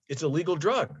 It's a legal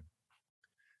drug.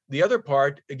 The other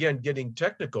part, again, getting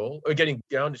technical or getting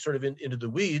down sort of into the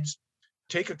weeds,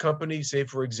 take a company, say,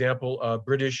 for example,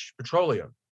 British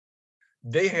Petroleum.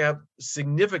 They have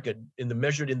significant,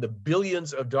 measured in the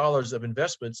billions of dollars of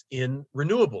investments in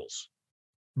renewables.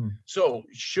 So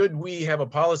should we have a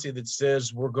policy that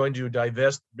says we're going to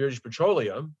divest British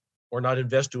Petroleum or not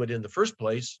invest to it in the first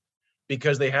place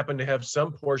because they happen to have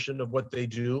some portion of what they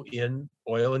do in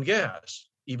oil and gas,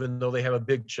 even though they have a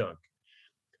big chunk?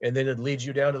 And then it leads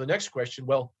you down to the next question.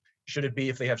 Well, should it be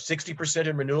if they have 60%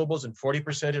 in renewables and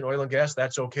 40% in oil and gas,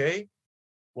 that's okay?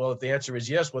 Well, if the answer is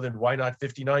yes, well, then why not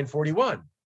 59-41?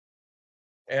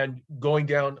 And going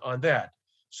down on that.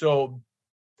 So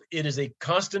it is a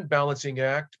constant balancing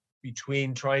act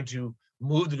between trying to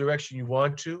move the direction you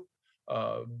want to.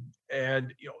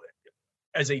 And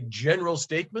as a general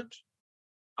statement,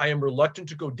 I am reluctant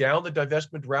to go down the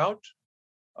divestment route.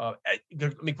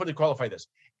 Let me qualify this.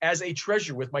 As a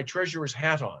treasurer with my treasurer's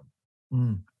hat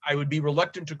on, I would be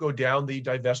reluctant to go down the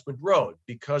divestment road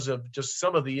because of just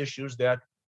some of the issues that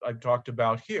I've talked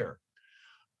about here.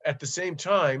 At the same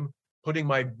time, putting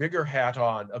my bigger hat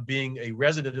on of being a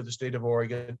resident of the state of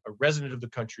Oregon, a resident of the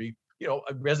country,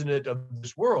 a resident of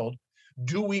this world,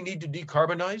 do we need to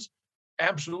decarbonize?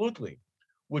 Absolutely.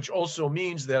 Which also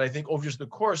means that I think over just the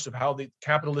course of how the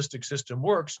capitalistic system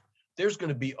works, there's going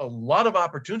to be a lot of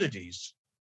opportunities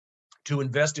to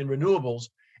invest in renewables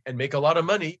and make a lot of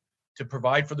money to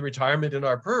provide for the retirement in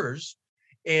our PERS,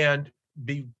 and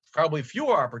be probably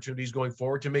fewer opportunities going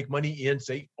forward to make money in,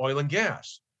 say, oil and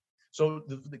gas. So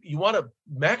you want to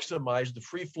maximize the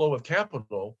free flow of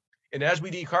capital. And as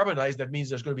we decarbonize, that means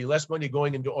there's going to be less money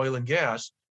going into oil and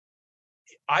gas.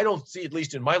 I don't see, at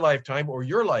least in my lifetime or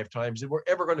your lifetimes, that we're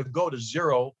ever going to go to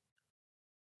zero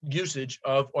usage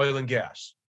of oil and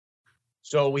gas.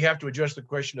 So we have to address the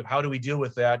question of how do we deal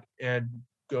with that and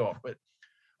go. But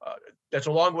that's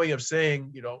a long way of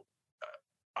saying,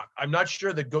 I'm not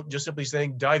sure that just simply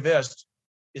saying divest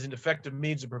is an effective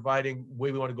means of providing the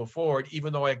way we want to go forward,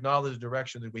 even though I acknowledge the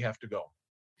direction that we have to go.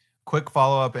 Quick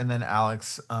follow-up, and then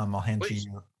Alex, I'll hand Please.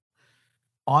 to you.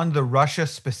 On the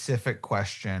Russia-specific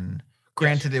question,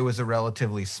 granted, Yes. It was a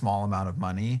relatively small amount of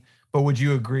money, but would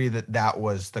you agree that that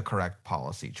was the correct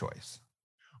policy choice?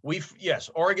 Yes,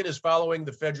 Oregon is following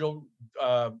the federal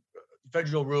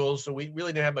rules, so we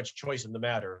really didn't have much choice in the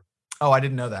matter. Oh, I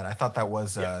didn't know that. I thought that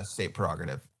was a state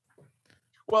prerogative.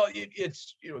 Well,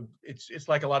 it's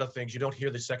like a lot of things. You don't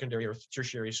hear the secondary or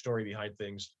tertiary story behind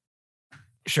things.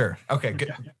 Sure. Okay.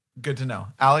 Good. Good to know.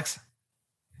 Alex?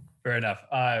 Fair enough.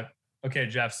 Okay,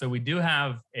 Jeff. So we do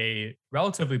have a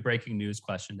relatively breaking news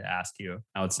question to ask you.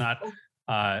 Now, it's not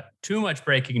too much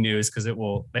breaking news because it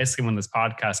will basically, when this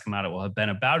podcast come out, it will have been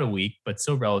about a week, but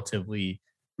still relatively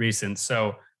recent.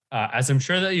 So as I'm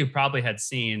sure that you probably had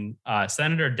seen,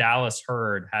 Senator Dallas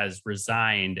Hurd has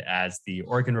resigned as the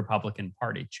Oregon Republican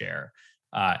Party chair.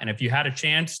 And if you had a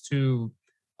chance to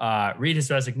read his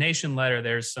resignation letter,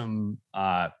 there's some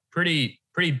pretty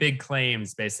big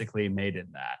claims basically made in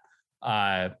that.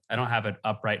 I don't have it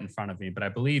up right in front of me, but I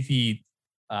believe he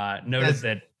noted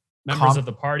that members of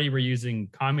the party were using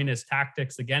communist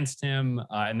tactics against him,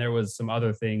 and there was some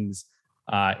other things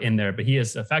in there. But he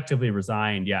has effectively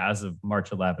resigned, as of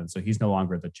March 11th. So he's no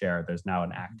longer the chair. There's now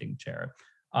an acting chair.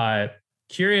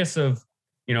 Curious of,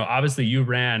 obviously you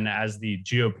ran as the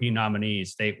GOP nominee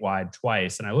statewide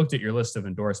twice, and I looked at your list of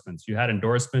endorsements. You had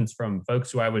endorsements from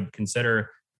folks who I would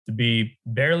consider to be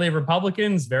barely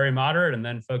Republicans, very moderate, and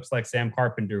then folks like Sam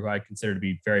Carpenter, who I consider to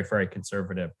be very, very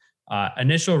conservative.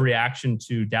 Initial reaction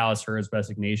to Dallas Hurd's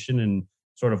resignation, and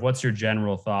sort of what's your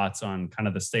general thoughts on kind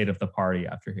of the state of the party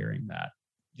after hearing that?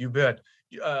 You bet.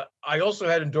 I also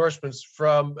had endorsements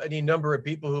from any number of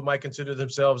people who might consider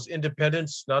themselves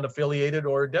independents, non-affiliated,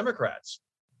 or Democrats.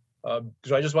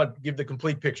 So I just want to give the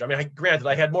complete picture. I mean, granted,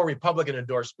 I had more Republican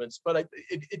endorsements, but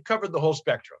it covered the whole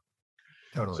spectrum.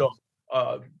 Totally. So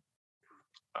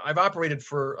I've operated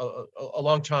for a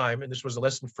long time, and this was a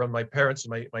lesson from my parents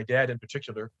and my dad in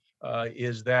particular,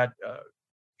 is that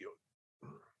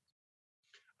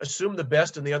assume the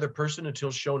best in the other person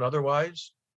until shown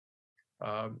otherwise.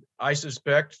 I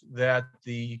suspect that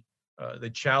the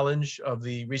challenge of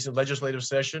the recent legislative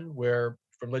session, where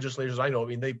from legislators I know,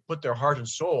 they put their heart and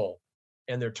soul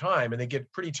and their time, and they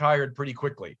get pretty tired pretty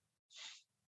quickly.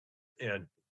 And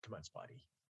come on, Spotty.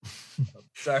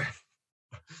 Sorry.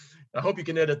 I hope you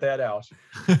can edit that out.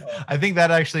 I think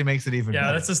that actually makes it even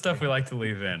better. That's the stuff we like to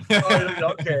leave in.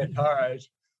 Okay, all right.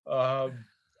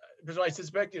 Because I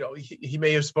suspect, he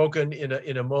may have spoken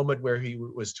in a moment where he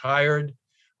was tired,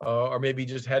 or maybe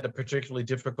just had a particularly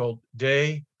difficult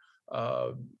day,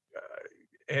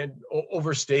 and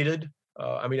overstated.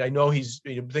 I know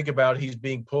think about he's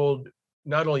being pulled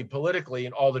not only politically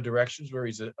in all the directions, where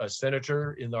he's a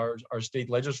senator in our state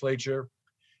legislature.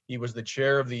 He was the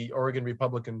chair of the Oregon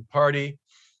Republican Party.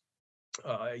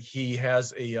 He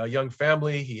has a young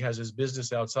family. He has his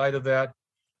business outside of that.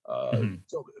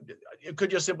 So it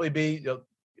could just simply be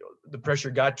the pressure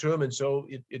got to him, and so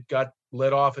it got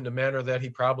let off in a manner that he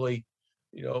probably,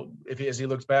 as he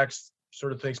looks back,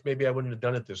 sort of thinks maybe I wouldn't have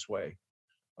done it this way.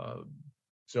 For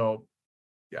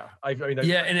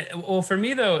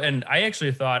me though, and I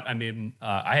actually thought,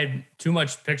 I had too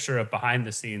much picture of behind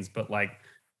the scenes, but like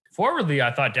forwardly,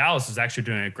 I thought Dallas is actually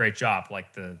doing a great job.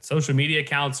 Like the social media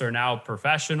accounts are now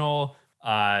professional.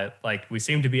 Like we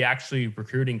seem to be actually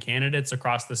recruiting candidates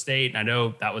across the state. And I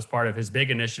know that was part of his big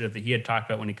initiative that he had talked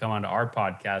about when he come onto our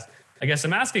podcast. I guess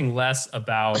I'm asking less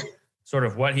about sort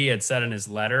of what he had said in his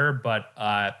letter, but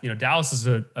Dallas is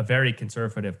a very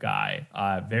conservative guy,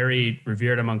 very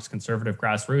revered amongst conservative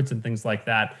grassroots and things like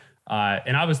that.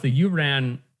 And obviously you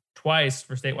ran twice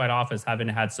for statewide office, having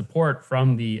had support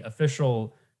from the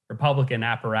official Republican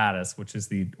apparatus, which is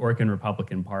the Oregon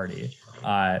Republican Party.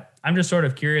 I'm just sort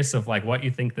of curious of like what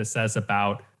you think this says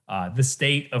about the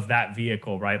state of that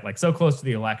vehicle, right? Like so close to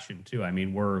the election too.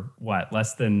 We're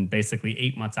less than basically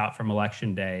 8 months out from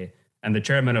election day, and the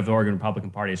chairman of the Oregon Republican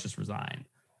Party has just resigned.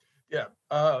 Yeah.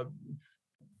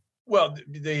 Well,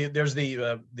 there's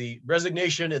the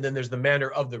resignation, and then there's the manner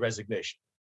of the resignation.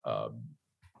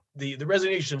 The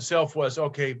resignation itself was,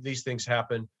 okay, these things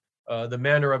happen. The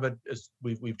manner of it, as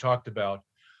we've talked about.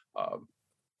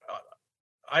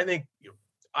 I think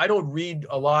I don't read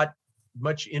a lot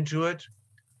much into it,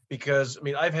 because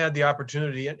I've had the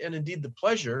opportunity and indeed the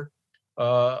pleasure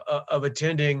of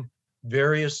attending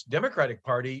various Democratic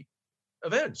Party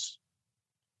events.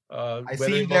 I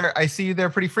see you there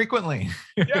pretty frequently.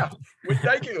 Yeah,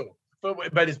 thank you.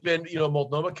 But it's been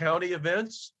Multnomah County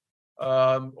events,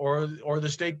 or the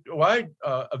statewide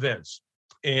events,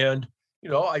 and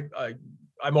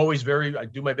I'm always I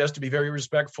do my best to be very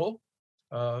respectful,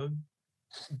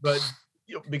 but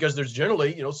because there's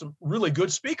generally some really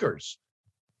good speakers,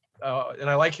 and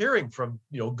I like hearing from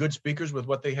good speakers with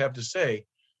what they have to say.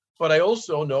 But I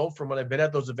also know from when I've been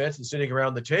at those events and sitting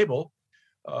around the table,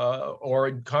 or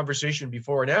in conversation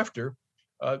before and after,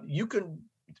 you can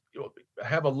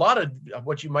have a lot of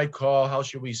what you might call, how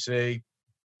should we say,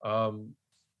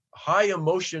 high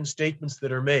emotion statements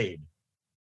that are made.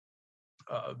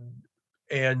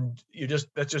 And I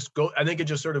think it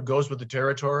just sort of goes with the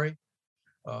territory.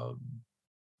 I'm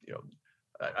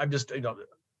just, I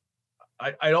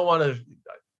don't want to,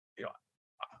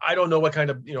 I don't know what kind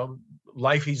of,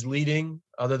 life he's leading,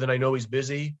 other than I know he's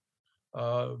busy.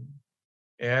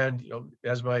 And,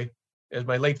 as my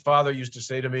late father used to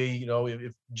say to me,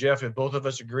 if both of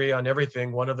us agree on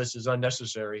everything, one of us is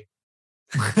unnecessary.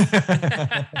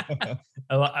 I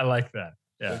like that.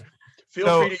 Yeah.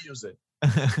 Feel free to use it.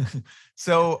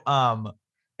 So,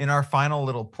 in our final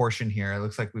little portion here, it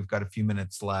looks like we've got a few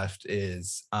minutes left,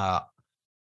 is, the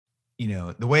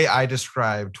way I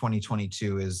describe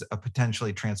 2022 is a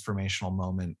potentially transformational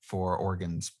moment for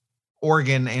Oregon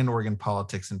and Oregon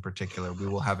politics in particular. We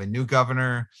will have a new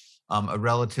governor, a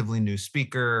relatively new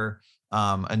speaker,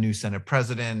 a new Senate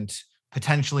president,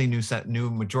 potentially new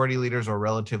majority leaders, or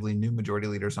relatively new majority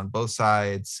leaders on both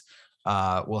sides.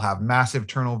 We'll have massive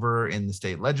turnover in the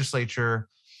state legislature.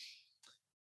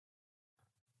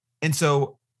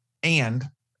 And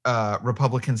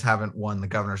Republicans haven't won the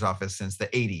governor's office since the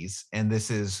 80s. And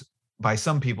this is, by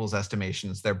some people's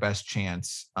estimations, their best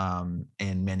chance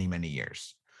in many, many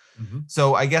years. Mm-hmm.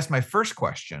 So I guess my first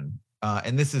question,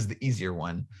 and this is the easier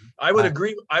one. I would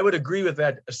agree with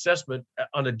that assessment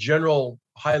on a general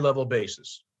high level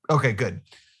basis. Okay, good.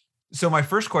 So my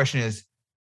first question is,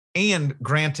 and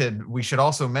granted, we should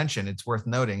also mention, it's worth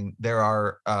noting,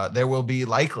 there will be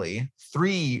likely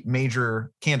 3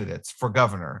 major candidates for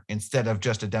governor instead of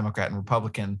just a Democrat and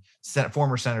Republican.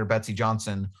 Former Senator Betsy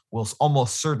Johnson will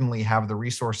almost certainly have the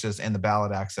resources and the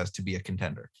ballot access to be a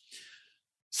contender.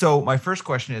 So my first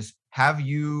question is, have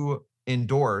you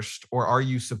endorsed or are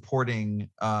you supporting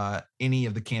any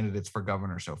of the candidates for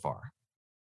governor so far?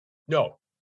 No,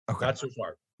 okay, not so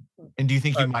far. And do you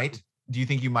think you might? Do you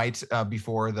think you might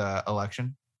before the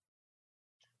election?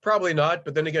 Probably not,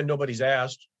 but then again, nobody's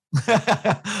asked.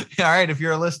 Yeah, all right. If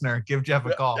you're a listener, give Jeff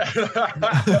a call.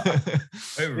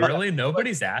 Wait, really?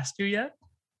 Nobody's asked you yet?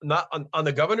 Not on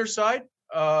the governor's side.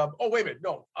 Oh, wait a minute.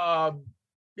 No.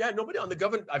 Yeah, nobody on the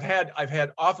governor. I've had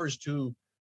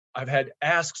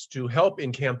asks to help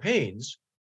in campaigns,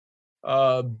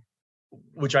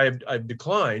 which I've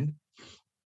declined.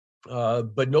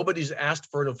 But nobody's asked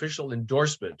for an official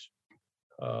endorsement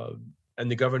in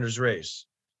the governor's race.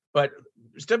 But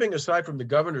stepping aside from the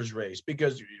governor's race,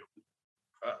 because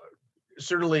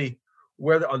certainly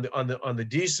whether on the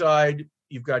D side,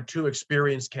 you've got two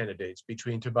experienced candidates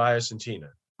between Tobias and Tina.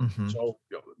 Mm-hmm. So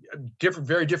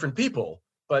very different people,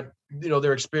 but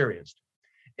they're experienced.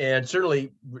 And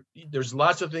certainly there's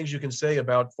lots of things you can say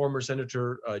about former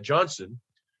Senator Johnson,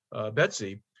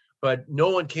 Betsy, but no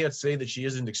one can't say that she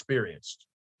isn't experienced.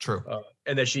 True.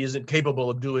 And that she isn't capable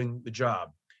of doing the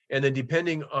job. And then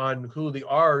depending on who the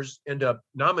R's end up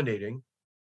nominating,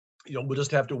 we'll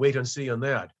just have to wait and see on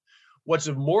that. What's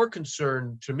of more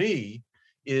concern to me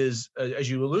is, as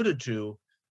you alluded to,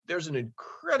 there's an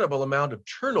incredible amount of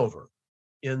turnover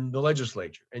in the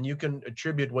legislature, and you can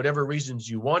attribute whatever reasons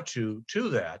you want to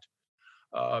that.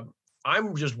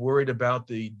 I'm just worried about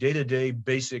the day-to-day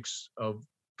basics of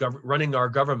running our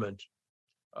government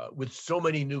with so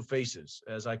many new faces,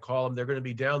 as I call them. They're going to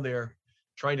be down there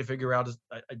trying to figure out,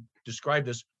 I describe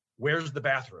this, where's the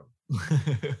bathroom?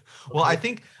 Well, I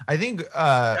think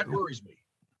that worries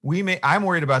me. I'm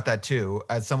worried about that too,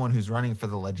 as someone who's running for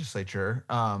the legislature.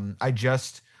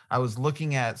 I was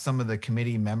looking at some of the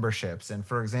committee memberships, and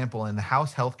for example, in the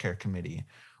House Healthcare Committee,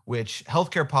 which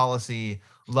healthcare policy,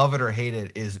 love it or hate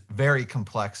it, is very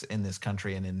complex in this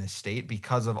country and in this state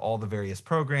because of all the various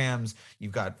programs.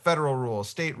 You've got federal rules,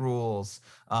 state rules,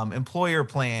 employer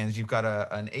plans, you've got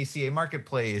an ACA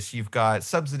marketplace, you've got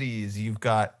subsidies, you've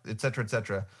got et cetera, et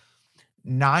cetera.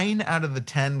 9 out of the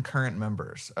 10 current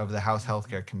members of the House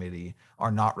Healthcare Committee are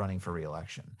not running for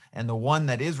re-election. And the one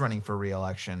that is running for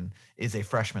re-election is a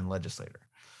freshman legislator.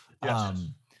 Yes.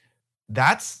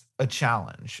 That's a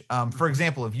challenge. For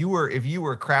example, if you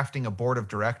were crafting a board of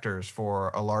directors for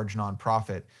a large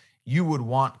nonprofit, you would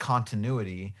want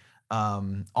continuity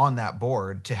on that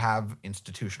board to have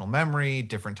institutional memory,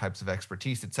 different types of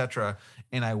expertise, et cetera.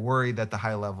 And I worry that the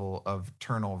high level of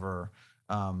turnover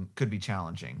could be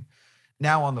challenging.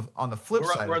 Now, on the flip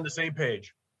side, we're on the same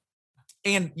page.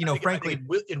 And frankly,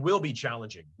 it will be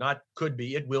challenging. Not could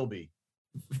be, it will be.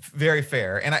 Very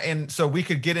fair. And so we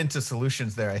could get into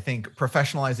solutions there. I think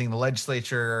professionalizing the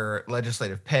legislature,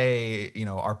 legislative pay,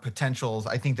 our potentials.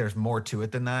 I think there's more to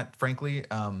it than that, frankly.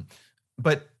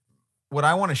 But what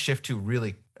I want to shift to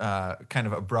really kind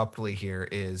of abruptly here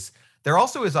is there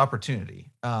also is opportunity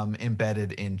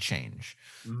embedded in change.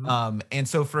 Mm-hmm. And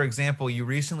so, for example, you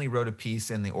recently wrote a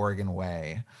piece in the Oregon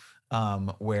Way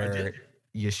where,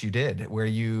 yes, you did, where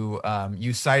you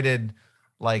cited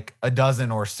like a dozen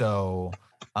or so.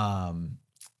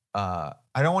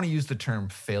 I don't want to use the term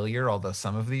failure, although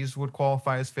some of these would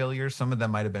qualify as failures. Some of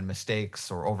them might have been mistakes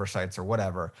or oversights or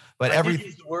whatever. But I did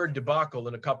use the word debacle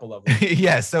in a couple of them.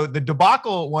 Yes. So the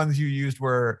debacle ones you used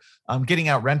were getting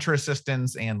out renter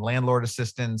assistance and landlord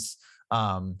assistance.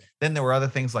 Then there were other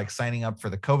things like signing up for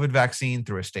the COVID vaccine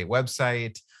through a state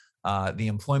website. The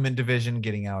employment division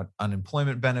getting out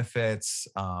unemployment benefits.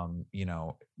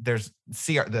 There's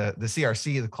the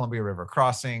CRC, the Columbia River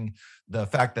Crossing, the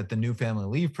fact that the new family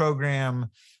leave program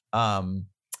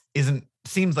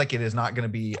seems like it is not going to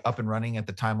be up and running at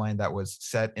the timeline that was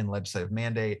set in legislative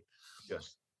mandate.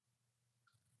 Yes.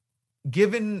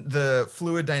 Given the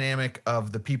fluid dynamic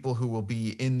of the people who will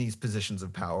be in these positions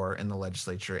of power in the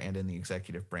legislature and in the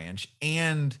executive branch,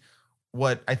 and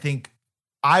what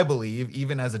I believe,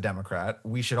 even as a Democrat,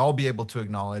 we should all be able to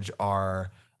acknowledge are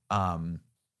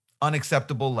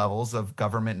unacceptable levels of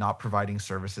government not providing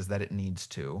services that it needs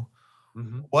to.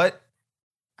 Mm-hmm.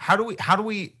 How do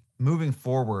we moving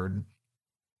forward,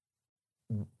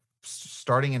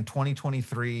 starting in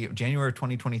 2023, January of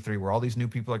 2023, where all these new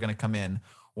people are going to come in,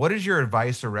 what is your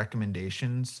advice or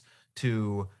recommendations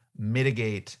to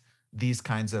mitigate these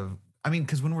kinds of,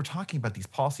 because when we're talking about these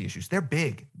policy issues, they're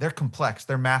big, they're complex,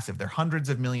 they're massive, they're hundreds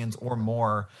of millions or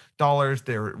more dollars,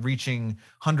 they're reaching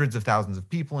hundreds of thousands of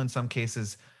people in some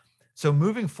cases. So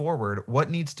moving forward, what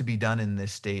needs to be done in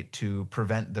this state to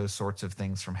prevent those sorts of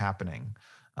things from happening?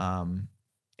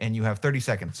 And you have 30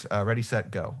 seconds. Ready,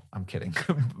 set, go. I'm kidding.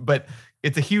 But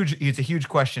it's a huge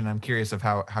question. I'm curious of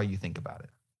how you think about it.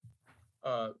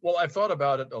 Well, I've thought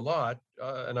about it a lot,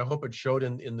 and I hope it showed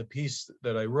in the piece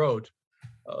that I wrote.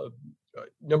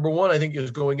 Number one, I think,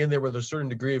 is going in there with a certain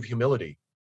degree of humility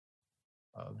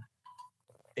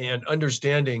and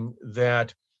understanding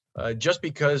that Just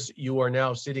because you are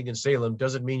now sitting in Salem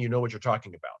doesn't mean you know what you're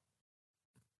talking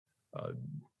about.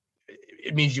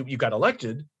 It means you got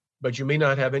elected, but you may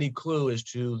not have any clue as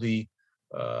to the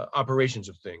operations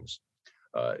of things.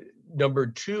 Number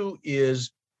two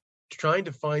is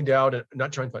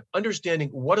understanding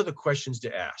what are the questions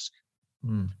to ask.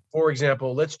 For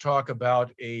example, let's talk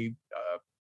about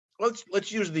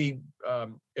let's use the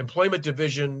employment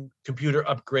division computer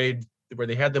upgrade where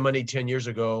they had the money 10 years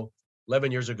ago,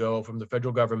 11 years ago from the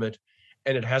federal government,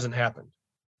 and it hasn't happened.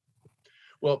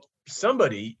 Well,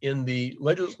 somebody in the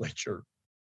legislature,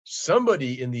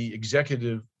 somebody in the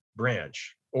executive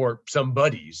branch, or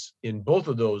somebodies in both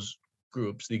of those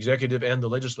groups, the executive and the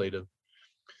legislative,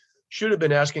 should have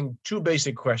been asking two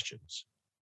basic questions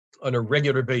on a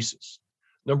regular basis.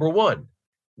 Number one,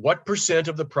 what percent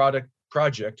of the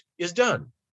project is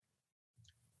done?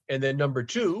 And then number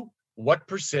two, what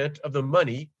percent of the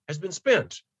money has been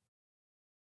spent?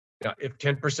 Now, if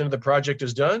 10% of the project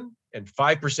is done and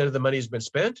 5% of the money has been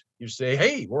spent, you say,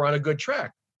 hey, we're on a good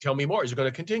track. Tell me more. Is it going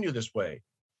to continue this way?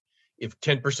 If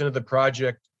 10% of the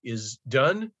project is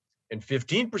done and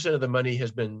 15% of the money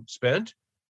has been spent,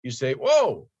 you say,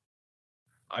 whoa,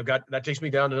 that takes me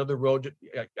down another road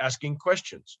to asking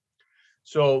questions.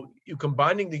 So you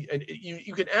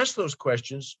can ask those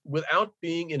questions without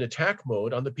being in attack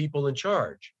mode on the people in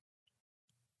charge.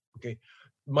 Okay.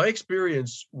 My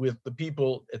experience with the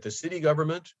people at the city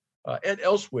government and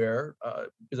elsewhere,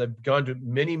 because I've gone to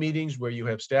many meetings where you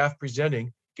have staff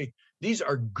presenting, okay, these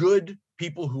are good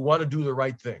people who want to do the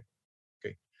right thing.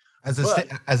 Okay. As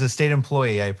a state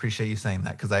employee, I appreciate you saying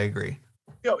that because I agree.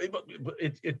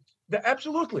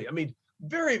 Absolutely. I mean,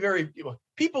 very, very,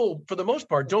 people for the most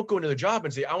part don't go into the job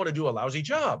and say, I want to do a lousy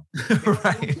job.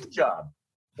 Right. Job.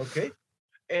 Okay.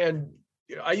 And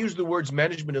I use the words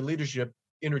management and leadership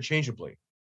interchangeably.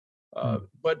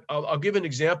 But I'll give an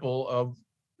example of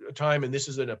a time, and this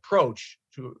is an approach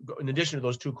to, in addition to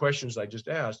those two questions I just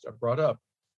brought up.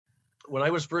 When I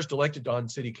was first elected on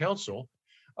city council,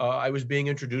 I was being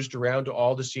introduced around to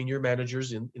all the senior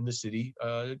managers in the city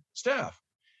staff.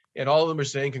 And all of them are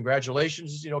saying,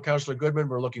 congratulations, Councilor Gudman,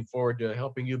 we're looking forward to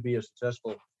helping you be a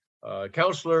successful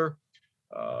councilor.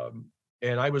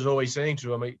 And I was always saying to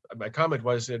them, my comment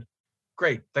was, I said,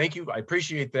 great, thank you, I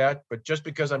appreciate that. But just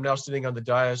because I'm now sitting on the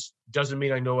dais doesn't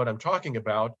mean I know what I'm talking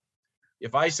about.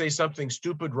 If I say something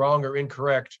stupid, wrong, or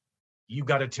incorrect, you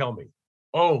got to tell me.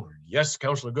 Oh, yes,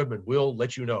 Councilor Gudman, we'll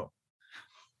let you know.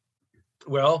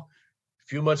 Well, a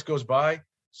few months goes by,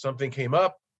 something came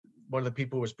up. One of the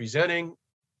people was presenting.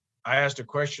 I asked a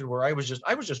question where I was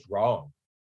just wrong.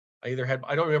 I don't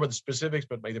remember the specifics,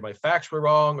 but either my facts were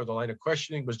wrong or the line of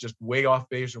questioning was just way off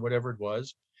base or whatever it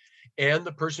was. And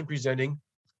the person presenting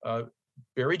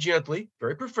very gently,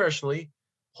 very professionally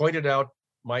pointed out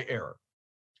my error.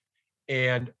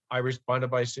 And I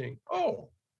responded by saying, oh,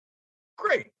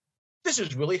 great. This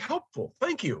is really helpful.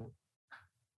 Thank you.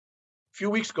 A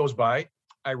few weeks goes by.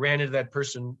 I ran into that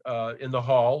person in the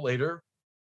hall later,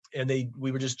 and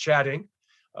we were just chatting.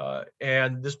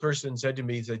 And this person said to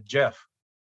me, Jeff,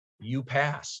 you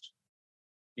passed,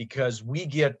 because we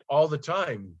get all the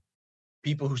time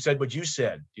people who said what you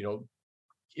said,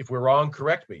 if we're wrong,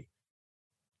 correct me.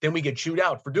 Then we get chewed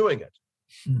out for doing it.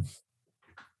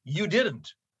 You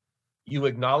didn't. You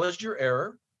acknowledged your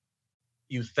error.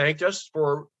 You thanked us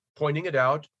for pointing it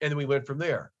out. And then we went from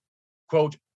there.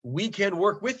 Quote, we can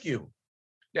work with you.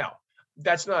 Now,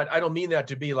 I don't mean that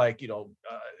to be like,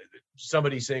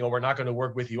 somebody saying, oh, we're not going to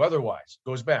work with you otherwise.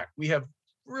 Goes back. We have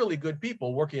really good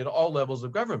people working at all levels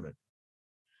of government,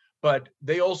 but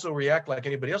they also react like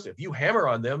anybody else. If you hammer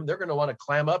on them, they're going to want to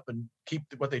clam up and keep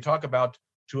what they talk about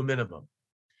to a minimum.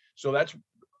 So that's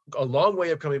a long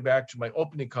way of coming back to my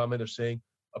opening comment of saying,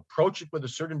 approach it with a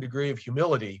certain degree of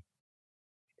humility.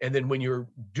 And then when you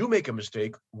do make a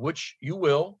mistake, which you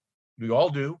will, we all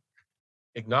do,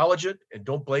 acknowledge it and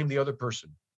don't blame the other person.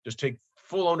 Just take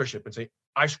full ownership and say,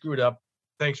 I screwed up.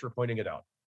 Thanks for pointing it out.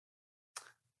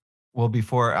 Well,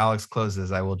 before Alex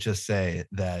closes, I will just say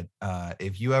that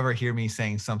if you ever hear me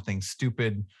saying something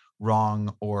stupid,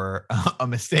 wrong, or a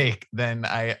mistake, then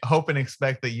I hope and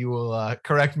expect that you will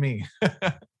correct me.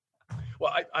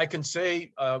 Well, I can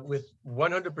say with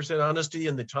 100% honesty,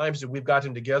 in the times that we've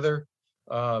gotten together,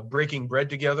 breaking bread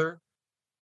together,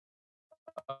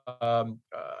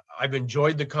 I've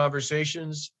enjoyed the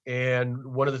conversations. And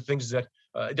one of the things that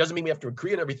it doesn't mean we have to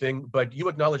agree on everything, but you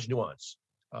acknowledge nuance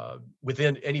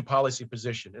within any policy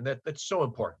position. And that's so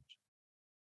important.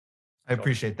 I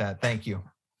appreciate that. Thank you.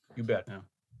 You bet. Yeah.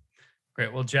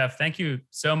 Great. Well, Jeff, thank you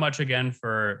so much again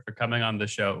for coming on the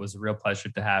show. It was a real pleasure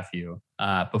to have you.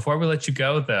 Before we let you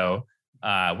go, though,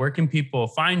 where can people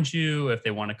find you if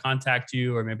they want to contact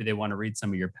you, or maybe they want to read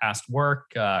some of your past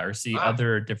work or see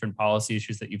other different policy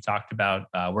issues that you've talked about?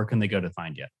 Where can they go to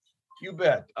find you? You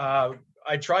bet.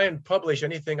 I try and publish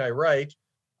anything I write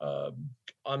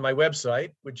on my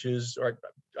website, which is, or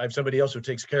I have somebody else who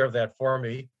takes care of that for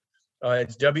me.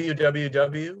 It's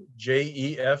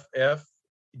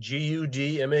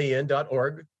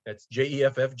www.jeffgudman.org. That's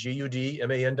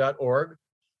jeffgudman.org.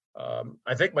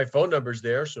 I think my phone number's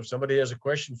there. So if somebody has a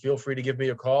question, feel free to give me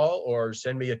a call or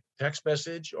send me a text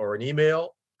message or an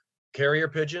email, carrier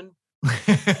pigeon,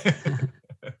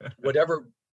 whatever.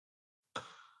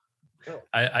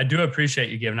 I do appreciate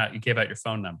you gave out your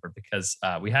phone number, because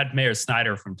we had Mayor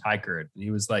Snyder from Tigard, and he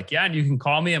was like, yeah, and you can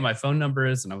call me, and my phone number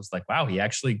is, and I was like, wow, he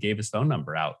actually gave his phone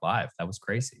number out live. That was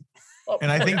crazy.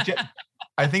 And I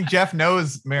think Jeff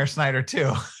knows Mayor Snyder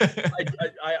too.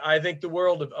 I think the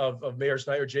world of Mayor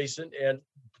Snyder, Jason, and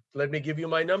let me give you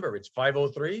my number. It's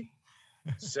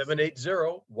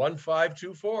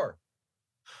 503-780-1524.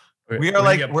 We are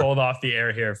like get pulled off the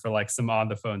air here for like some on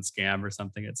the phone scam or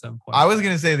something at some point. I was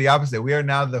going to say the opposite. We are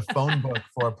now the phone book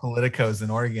for politicos in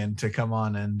Oregon to come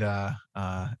on and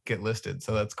get listed.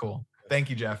 So that's cool. Thank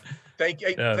you, Jeff. Thank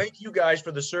you guys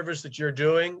for the service that you're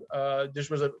doing. This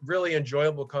was a really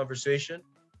enjoyable conversation,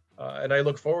 and I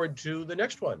look forward to the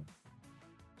next one.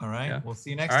 All right. Yeah. We'll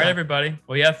see you next time. All right, everybody.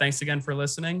 Well, yeah, thanks again for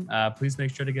listening. Please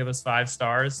make sure to give us 5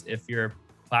 stars if your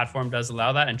platform does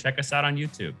allow that, and check us out on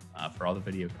YouTube for all the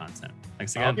video content.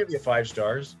 Thanks again. I'll give you 5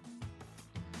 stars.